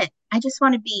 That's it. I just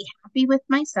want to be happy with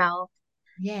myself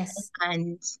yes,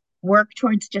 and work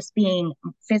towards just being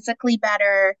physically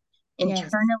better, yes,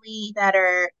 internally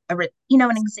better. An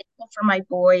example for my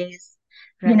boys,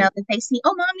 right. that they see,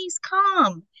 oh, mommy's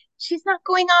calm. She's not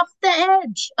going off the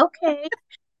edge. Okay.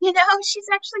 She's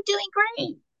actually doing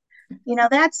great.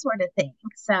 That sort of thing.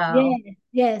 So, Yes,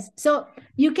 yes. So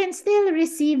you can still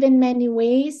receive in many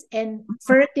ways and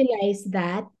fertilize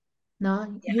that, no?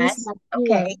 Use yes. that fuel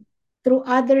Okay. through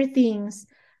other things.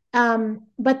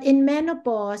 But in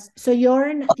menopause, so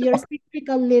your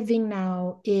cyclical living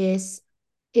now is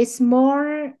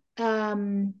more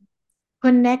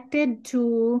connected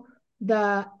to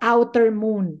the outer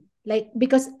moon. Like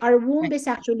because our womb Right. is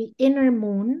actually inner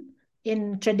moon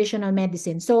in traditional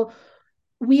medicine. So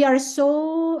we are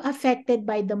so affected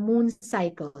by the moon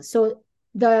cycle. So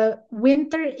the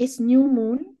winter is new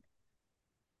moon,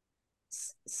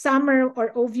 summer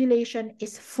or ovulation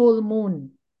is full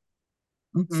moon.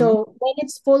 Mm-hmm. So when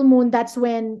it's full moon, that's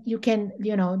when you can,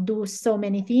 do so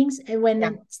many things. And when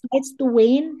Yeah. it starts to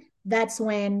wane, that's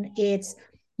when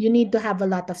you need to have a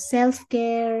lot of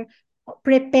self-care,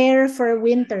 prepare for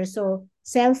winter. So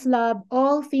self-love,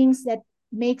 all things that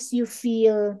makes you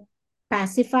feel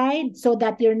pacified so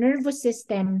that your nervous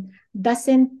system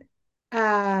doesn't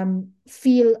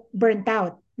feel burnt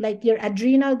out. Like your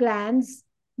adrenal glands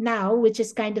now, which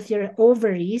is kind of your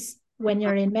ovaries when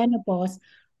you're in menopause,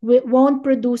 won't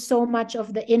produce so much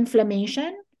of the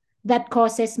inflammation that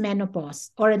causes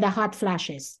menopause or the hot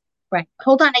flashes. Right.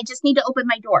 Hold on. I just need to open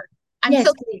my door. I'm so Yes,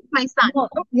 sorry, please. my son. No,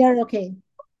 Oh, you're okay.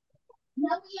 no,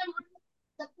 I'm on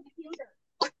the computer.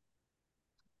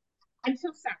 I'm so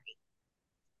sorry.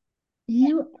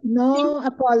 You no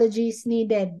apologies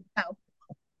needed. Oh,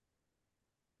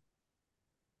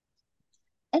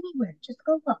 anywhere. Just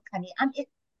go look, honey. I'm it.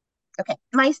 Okay,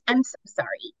 I'm so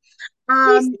sorry.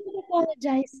 Please Um, don't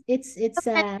apologize. It's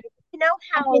but you know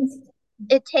how happens.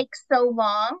 it takes so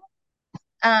long.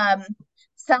 Um,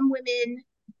 some women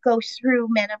go through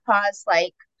menopause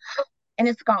like, and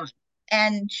it's gone,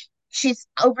 and she's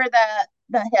over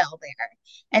the hill there.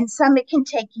 And some it can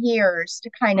take years to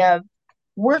kind of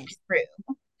work Yes.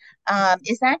 through.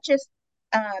 Is that just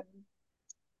um,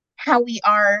 how we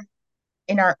are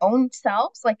in our own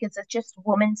selves? Like, is it just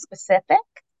woman specific?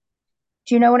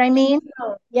 Do you know what I mean?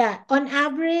 So, yeah, on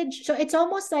average, so it's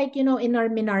almost like, in our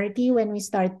minority, when we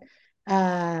start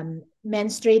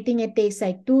menstruating, it takes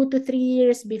like 2 to 3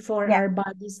 years before Yeah. our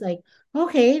body's like,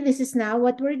 okay, this is now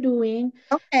what we're doing.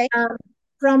 Okay. Um,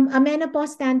 from a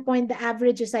menopause standpoint, the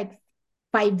average is like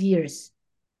 5 years.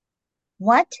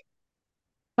 What?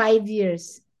 5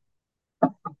 years.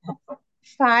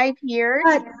 5 years?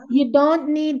 But you don't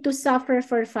need to suffer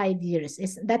for 5 years.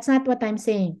 That's not what I'm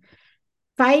saying.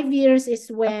 5 years is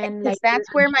Okay, when because like you're that's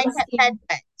where my head adjusting. went.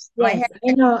 My Yes, head I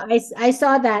went. know. I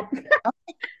saw that.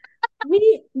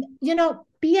 We,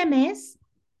 PMS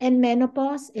and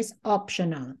menopause is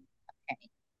optional. Okay.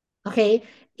 Okay.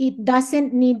 It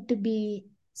doesn't need to be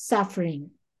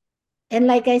suffering. And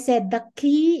like I said, the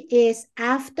key is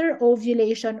after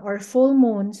ovulation or full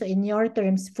moon. So in your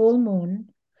terms, full moon,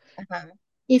 Uh-huh.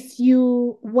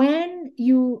 when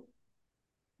you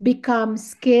become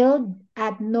skilled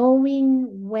at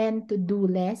knowing when to do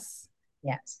less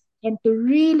Yes. and to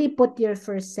really put your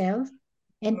first self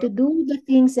and Mhm. to do the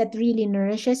things that really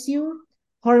nourishes you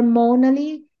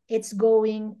hormonally, it's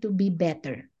going to be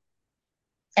better.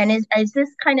 And is this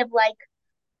kind of like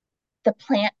the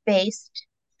plant-based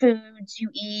foods you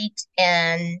eat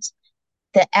and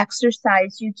the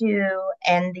exercise you do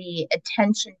and the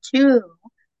attention to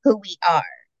who we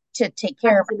are to take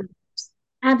care of Absolutely.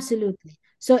 Absolutely.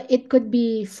 So it could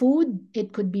be food,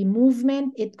 it could be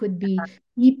movement, it could be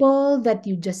people that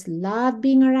you just love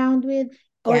being around with,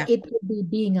 or yeah. it could be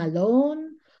being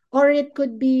alone, or it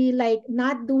could be like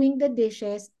not doing the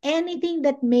dishes, anything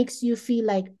that makes you feel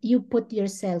like you put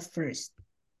yourself first.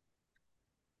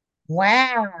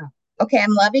 Wow. Okay,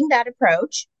 I'm loving that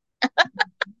approach.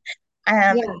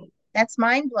 Um, Yeah. that's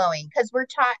mind blowing because we're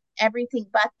taught everything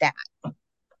but that.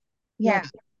 Yeah. Yep.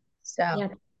 So,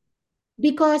 Yep.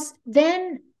 Because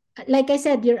then, like I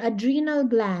said, your adrenal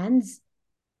glands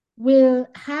will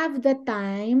have the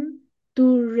time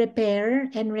to repair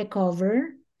and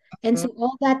recover. And mm, so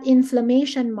all that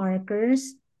inflammation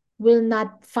markers will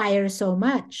not fire so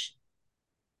much.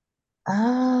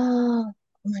 oh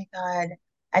my God.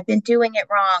 I've been doing it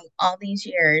wrong all these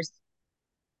years.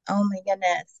 Oh my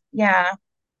goodness. Yeah.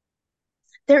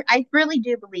 I really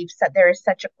do believe that there is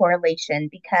such a correlation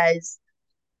because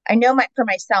I know for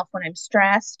myself when I'm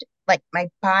stressed, like my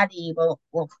body will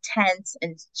tense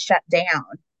and shut down.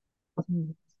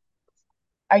 Mm.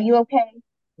 Are you okay?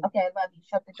 Okay, I love you.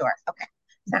 Shut the door. Okay.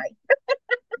 Sorry.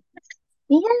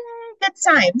 Yeah, good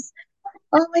times.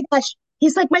 Oh my gosh.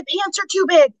 He's like, my pants are too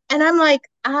big. And I'm like,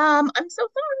 I'm so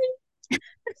sorry.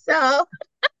 So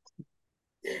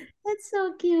That's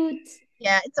so cute.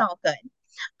 yeah, it's all good.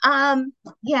 Um,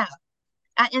 yeah.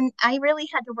 And I really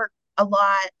had to work a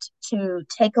lot to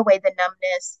take away the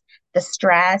numbness, the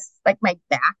stress, like my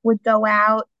back would go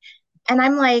out. And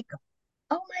I'm like,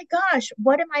 oh my gosh,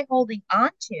 what am I holding on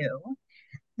to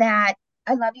that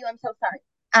I love you, I'm so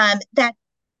sorry. That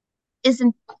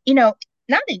isn't, you know,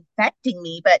 not infecting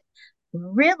me, but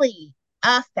really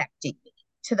affecting me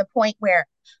to the point where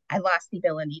I lost the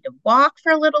ability to walk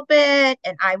for a little bit.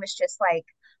 And I was just like,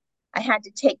 I had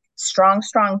to take strong,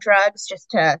 strong drugs just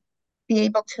to be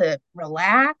able to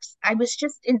relax. I was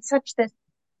just in such this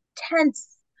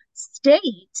tense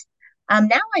state.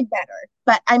 Now I'm better.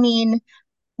 But I mean,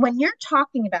 when you're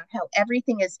talking about how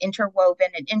everything is interwoven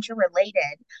and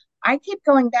interrelated, I keep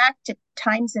going back to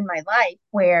times in my life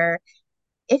where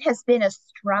it has been a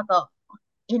struggle,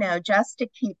 just to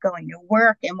keep going to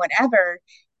work and whatever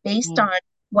based Yeah. on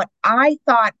what I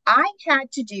thought I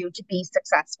had to do to be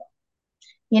successful,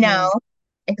 you Yeah. know?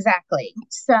 Exactly.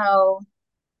 So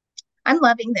I'm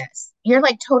loving this. You're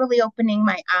like totally opening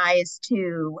my eyes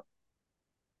to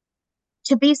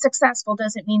be successful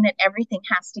doesn't mean that everything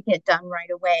has to get done right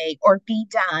away or be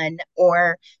done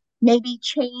or maybe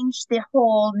change the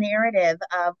whole narrative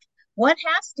of what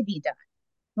has to be done.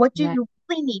 What do Right. you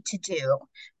really need to do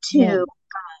Yeah. to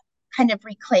kind of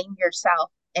reclaim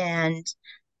yourself and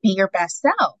be your best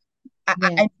self?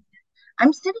 Yeah.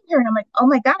 I'm sitting here and I'm like, oh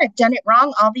my God, I've done it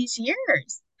wrong all these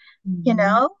years, you Mhm.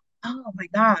 know? Oh my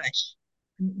gosh.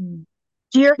 Mm-mm.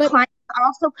 Do your But clients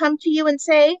also come to you and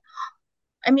say,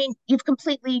 I mean, you've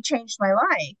completely changed my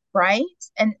life, right?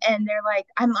 And they're like,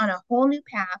 I'm on a whole new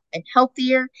path and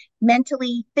healthier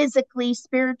mentally, physically,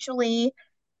 spiritually.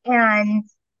 And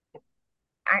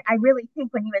I really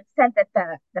think when you had said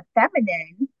that the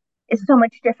feminine is so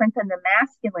much different than the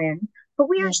masculine, but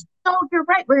we are Yeah, so, you're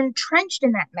right, we're entrenched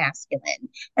in that masculine.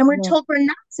 And we're yeah, told we're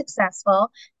not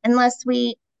successful unless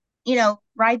we,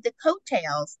 ride the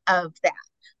coattails of that,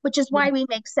 which is why yeah, we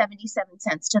make 77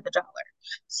 cents to the dollar.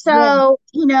 yeah, So,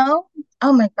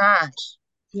 oh my gosh,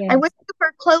 I wish yes. you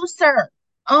were closer.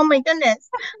 Oh my goodness.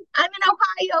 I'm in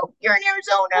Ohio. You're in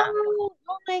Arizona.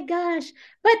 Oh my gosh.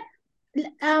 But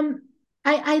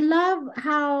I love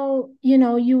how, you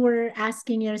know, you were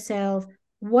asking yourself,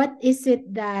 what is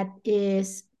it that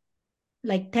is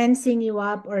like tensing you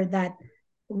up, or that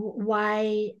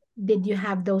why did you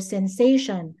have those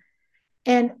sensation?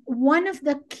 And one of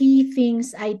the key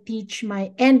things I teach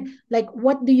my, and like,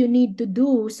 what do you need to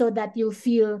do so that you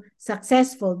feel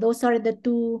successful? Those are the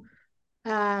two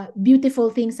beautiful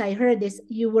things I heard. Is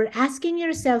you were asking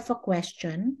yourself a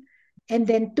question, and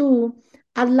then two,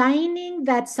 aligning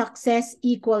that success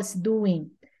equals doing.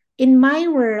 In my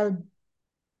world,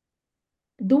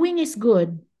 doing is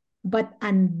good, but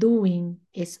undoing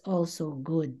is also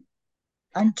good.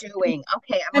 Undoing.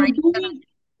 Okay, I'm writing that on. Undoing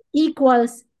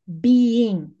equals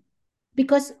being,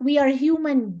 because we are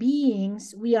human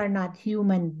beings, we are not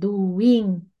human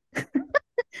doing.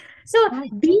 So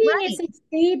Right, being is right. a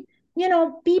state, you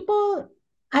know, people,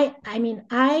 I mean,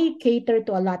 I cater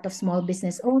to a lot of small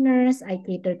business owners, I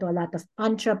cater to a lot of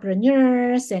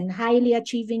entrepreneurs and highly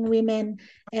achieving women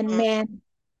and Mhm. men.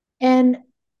 And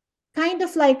kind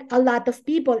of like a lot of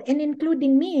people, and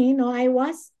including me, you know, I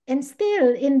was and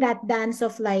still in that dance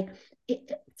of like,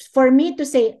 for me to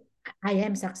say I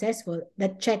am successful,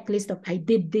 that checklist of I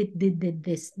did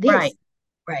this. Right,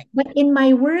 right. But in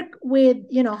my work with,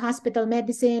 you know, hospital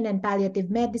medicine and palliative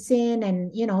medicine,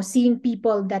 and, you know, seeing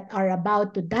people that are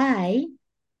about to die,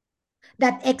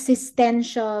 that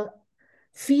existential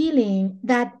feeling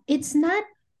that it's not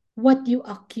what you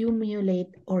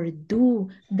accumulate or do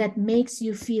that makes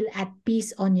you feel at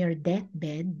peace on your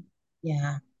deathbed.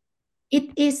 Yeah,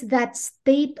 It is that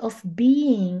state of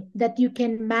being that you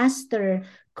can master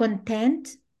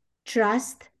content,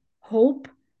 trust,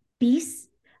 hope, peace,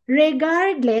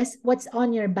 regardless what's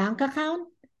on your bank account,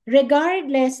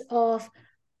 regardless of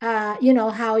you know,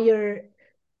 how your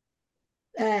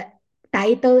uh,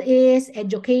 title is,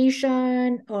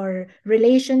 education or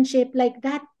relationship, like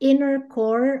that inner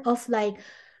core of like,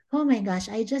 oh my gosh,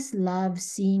 I just love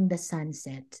seeing the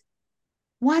sunset.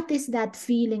 What is that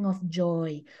feeling of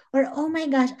joy? Or, oh my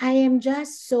gosh, I am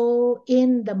just so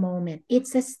in the moment.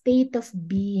 It's a state of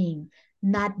being,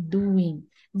 not doing.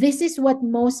 This is what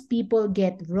most people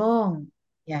get wrong.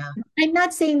 yeah, I'm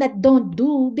not saying that don't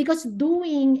do, because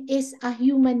doing is a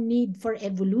human need for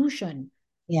evolution.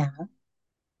 yeah,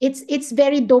 It's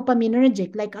very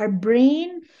dopaminergic. Like our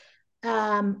brain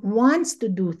wants to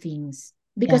do things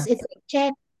yeah. because it's like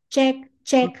check, check,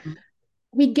 check. Mhm.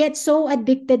 We get so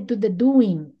addicted to the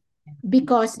doing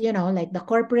because, you know, like the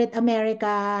corporate America,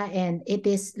 and it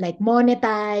is like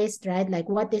monetized, right?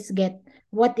 Like what is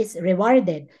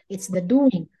rewarded, it's the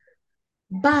doing.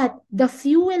 But the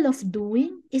fuel of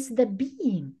doing is the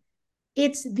being.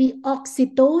 It's the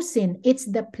oxytocin, it's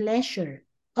the pleasure.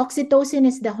 Oxytocin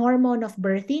is the hormone of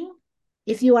birthing.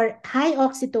 If you are high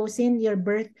oxytocin, your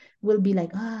birth will be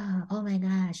like, ah, oh my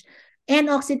gosh. And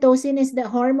oxytocin is the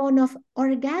hormone of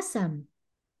orgasm.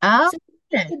 Oh, So you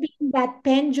need goodness. to be in that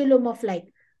pendulum of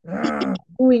like,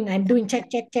 doing, I'm doing check,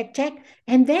 check, check, check.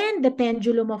 And then the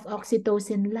pendulum of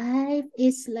oxytocin, life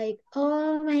is like,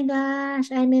 oh my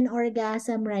gosh, I'm in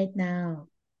orgasm right now.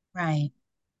 Right,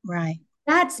 right.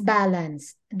 That's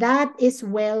balance. That is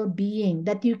well being,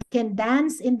 that you can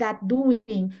dance in that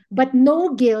doing, but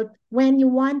no guilt when you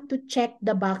want to check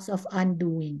the box of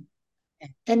undoing,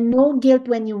 Okay. and no guilt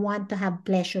when you want to have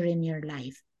pleasure in your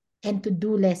life and to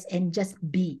do less and just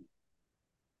be.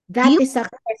 Do That you is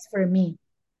success for me.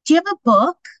 do you have a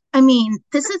book? I mean,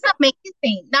 this is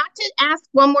amazing. Not to ask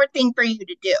one more thing for you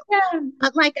to do, Yeah.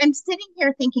 but like I'm sitting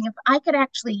here thinking if I could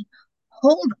actually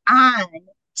hold on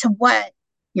to what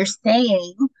you're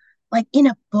saying, like in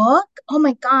a book. Oh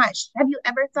my gosh, have you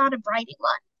ever thought of writing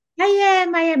one?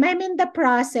 I'm in the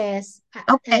process.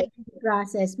 I'm Okay, in the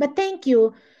process. But thank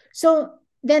you. So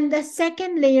then the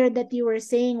second layer that you were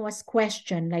saying was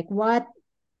question, like what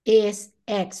is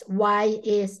X? Why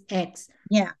is X?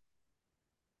 yeah.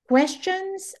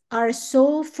 Questions are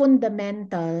so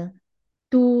fundamental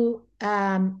to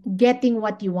getting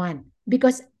what you want,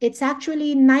 because it's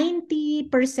actually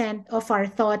 90% of our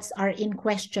thoughts are in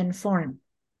question form.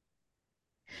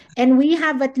 And we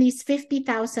have at least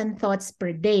 50,000 thoughts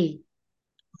per day.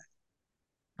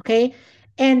 Okay.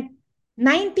 And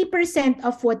 90%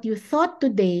 of what you thought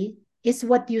today is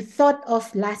what you thought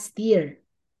of last year.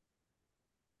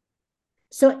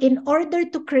 So, in order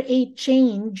to create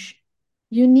change,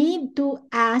 you need to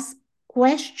ask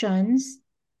questions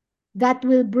that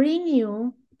will bring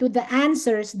you to the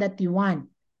answers that you want.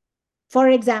 For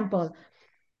example,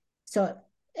 so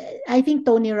I think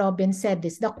Tony Robbins said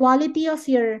this, the quality of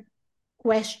your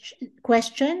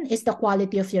question is the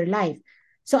quality of your life.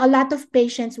 So a lot of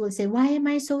patients will say, why am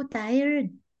I so tired?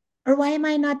 Or why am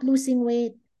I not losing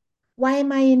weight? Why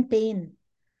am I in pain?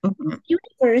 Mhm.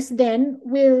 Universe then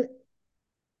will,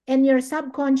 and your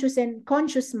subconscious and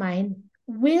conscious mind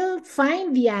will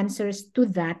find the answers to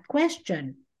that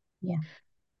question. Yeah.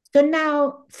 So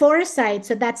now foresight,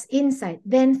 so that's insight,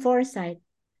 then foresight.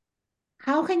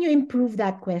 How can you improve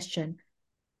that question?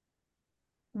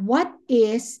 What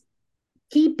is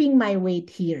keeping my weight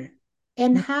here?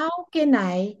 And Mm. how can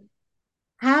I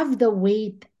have the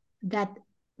weight that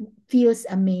feels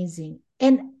amazing?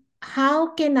 And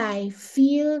how can I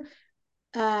feel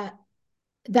uh,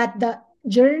 that the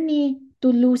journey to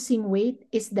losing weight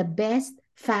is the best,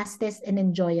 fastest, and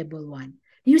enjoyable one?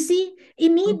 You see, Mhm.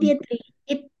 immediately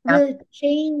it Yeah. will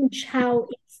change how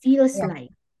it feels Yeah.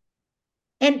 like.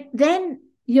 And then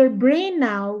your brain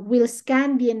now will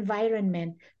scan the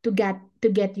environment to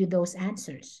get you those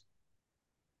answers.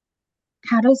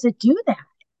 How does it do that?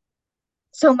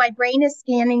 So my brain is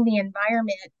scanning the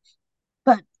environment,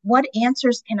 but what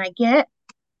answers can I get?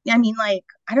 I mean, like,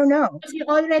 I don't know. Because you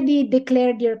already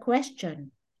declared your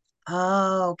question.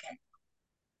 Oh, okay.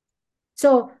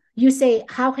 So you say,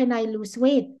 how can I lose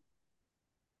weight?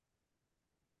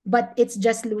 But it's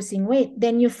just losing weight.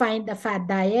 Then you find a fat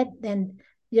diet, then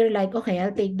you're like, okay,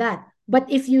 I'll take that. But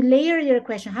if you layer your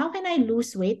question, how can I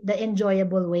lose weight the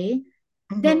enjoyable way?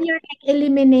 Then Hmm. your like,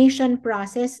 elimination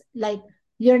process, like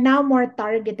you're now more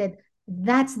targeted.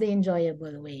 That's the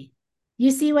enjoyable way.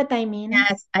 You see what I mean?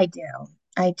 Yes, I do.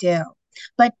 I do.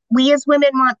 But we as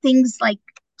women want things like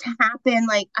to happen.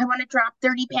 Like, I want to drop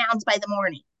 30 pounds by the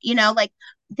morning. Like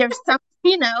there's some,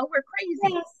 we're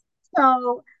crazy. Yes.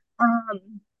 So,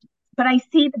 um, but I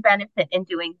see the benefit in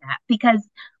doing that because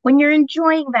when you're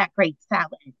enjoying that great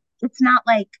salad, it's not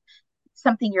like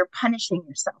something you're punishing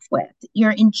yourself with.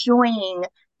 You're enjoying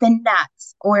the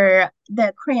nuts or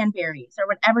the cranberries or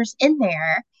whatever's in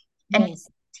there. And Yes.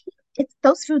 it's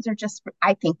those foods are just,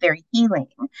 I think, very healing.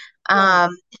 Right.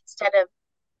 Instead of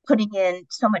putting in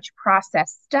so much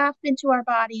processed stuff into our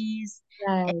bodies.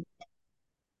 Right.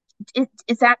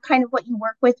 Is that kind of what you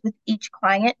work with each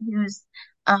client who's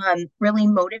really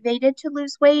motivated to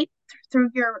lose weight through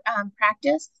your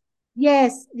practice?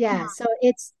 Yes, yeah. Mhm. So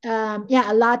it's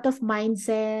yeah, a lot of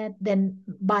mindset, then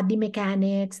body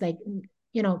mechanics, like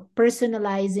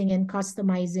personalizing and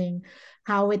customizing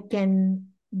how it can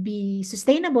be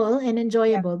sustainable and Yeah,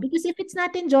 enjoyable. Because if it's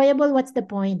not enjoyable, what's the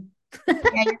point?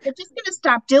 yeah, you're just going to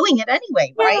stop doing it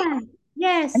anyway, right? Yeah. And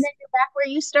Yes. then you're back where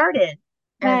you started,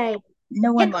 and Right.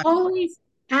 no one And wants. always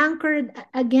anchored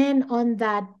again on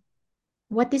that,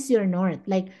 what is your north?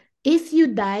 Like if you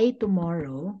die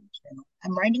tomorrow,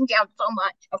 I'm writing down so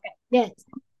much. Okay. yes.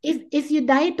 If you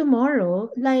die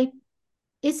tomorrow, like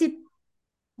is it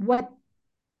what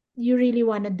you really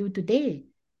want to do today?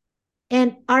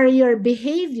 And are your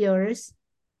behaviors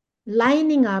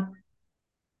lining up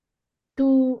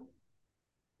to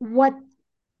what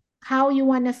how you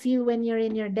want to feel when you're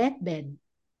in your deathbed?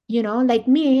 Like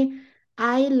me,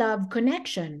 I love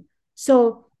connection.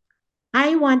 So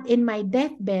I want in my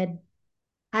deathbed,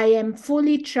 I am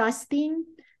fully trusting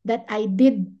that I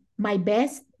did my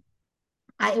best.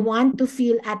 I want to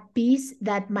feel at peace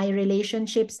that my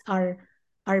relationships are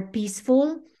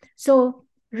peaceful. So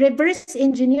reverse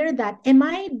engineer that.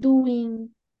 My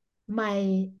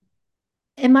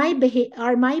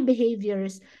are my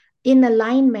behaviors in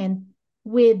alignment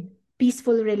with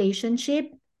peaceful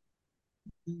relationship?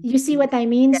 You see what I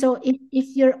mean? Yeah, So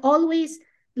if you're always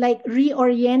like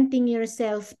reorienting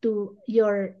yourself to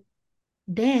your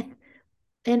death,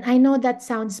 and I know that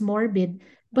sounds morbid,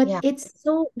 but yeah, it's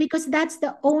so because that's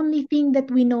the only thing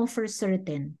that we know for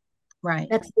certain right.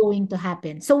 that's going to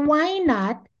happen. So why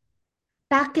not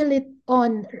tackle it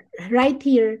on right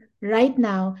here, right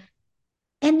now,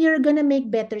 and you're gonna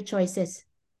make better choices.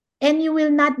 And you will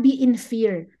not be in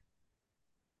fear.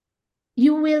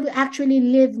 You will actually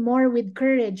live more with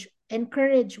courage. And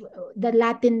courage, the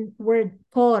Latin word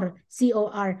cor,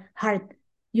 heart.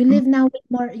 You Mm. live now with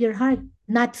more your heart,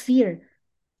 not fear.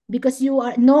 Because you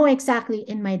are know exactly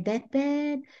in my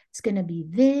deathbed, it's gonna be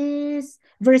this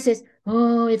versus,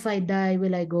 oh, if I die,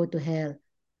 will I go to hell?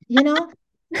 you know? Oh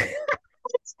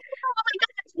my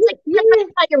God, it's You, like check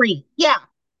you, my diary. Yeah.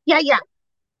 Yeah, yeah.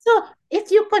 so if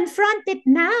you confront it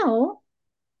now,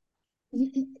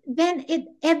 then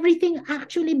everything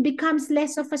actually becomes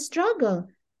less of a struggle.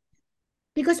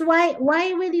 Because why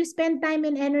will you spend time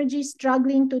and energy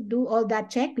struggling to do all that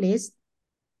checklist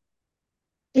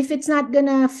if it's not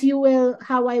gonna fuel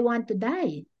how I want to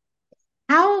die?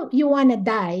 How you wanna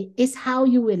die is how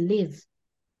you will live.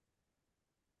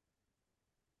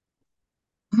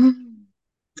 Mm.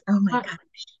 Oh my Uh, God.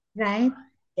 right?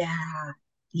 Yeah.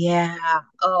 Yeah.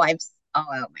 Oh my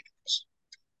gosh.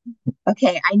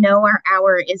 Okay, I know our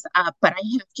hour is up, but I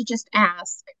have to just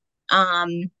ask,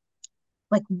 um,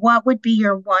 like what would be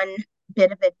your one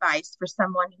bit of advice for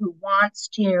someone who wants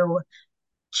to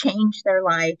change their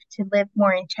life, to live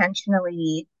more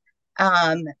intentionally,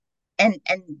 um, and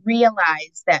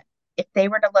realize that if they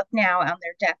were to look now on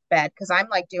their deathbed, because I'm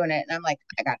like doing it and I'm like,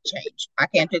 I gotta change. I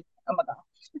can't do, oh my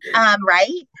God.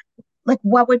 Right? Like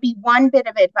what would be one bit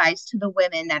of advice to the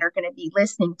women that are going to be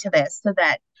listening to this so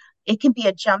that it can be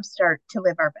a jumpstart to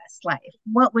live our best life?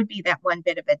 What would be that one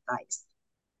bit of advice?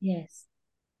 Yes.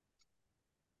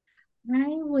 I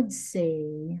would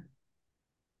say,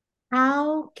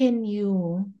 how can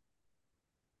you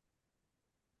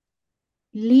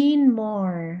lean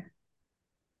more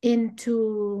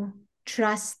into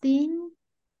trusting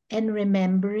and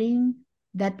remembering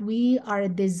that we are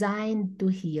designed to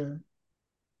heal?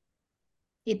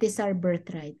 It is our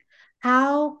birthright.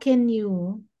 How can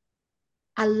you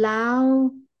allow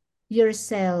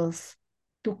yourself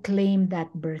to claim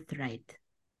that birthright?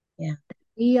 Yeah.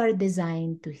 We are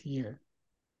designed to heal.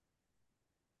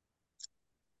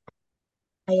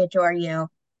 I adore you.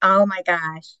 Oh my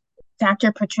gosh.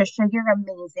 Dr. Patricia, you're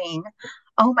amazing.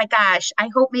 Oh my gosh. I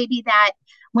hope maybe that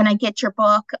when I get your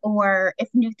book or if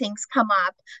new things come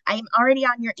up, I'm already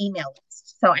on your email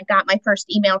list. So I got my first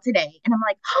email today and I'm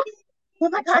like, oh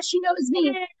my gosh, she knows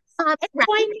me. Yes. And Right.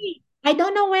 join me. I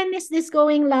don't know when is this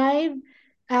going live,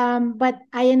 but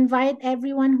I invite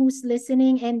everyone who's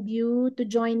listening and you to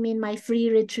join me in my free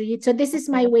retreat. So this is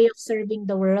my Okay. way of serving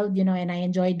the world, and I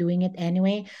enjoy doing it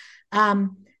anyway.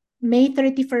 Um, May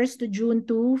 31st to June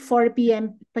 2, 4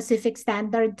 p.m. Pacific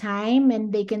Standard Time, and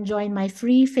they can join my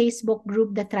free Facebook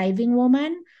group, The Thriving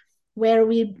Woman, where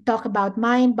we talk about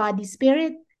mind, body,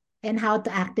 spirit, and how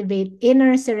to activate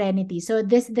inner serenity. So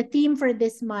the theme for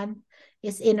this month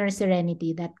is inner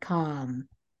serenity, that calm.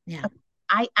 Yeah.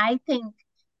 I think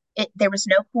there was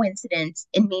no coincidence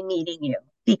in me meeting you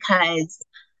because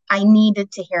I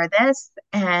needed to hear this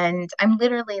and I'm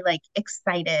literally like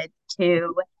excited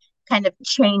to kind of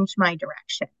change my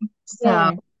direction. So,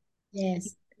 Yeah.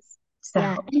 Yes. so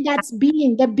Yeah. And that's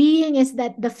being. The being is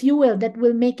that the fuel that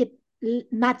will make it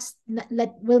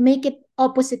that will make it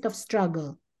opposite of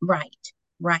struggle. right,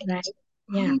 right. Right.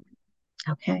 Yeah.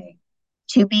 Okay.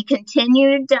 To be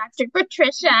continued, Dr.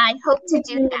 Patricia. I hope to Thank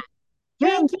do you. that. You're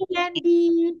Thank you,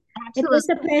 Wendy. It absolutely. was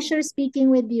a pleasure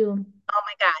speaking with you. Oh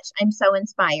my gosh, I'm so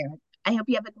inspired. I hope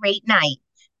you have a great night.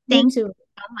 You Thank you too.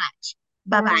 so much.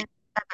 Bye bye. Bye.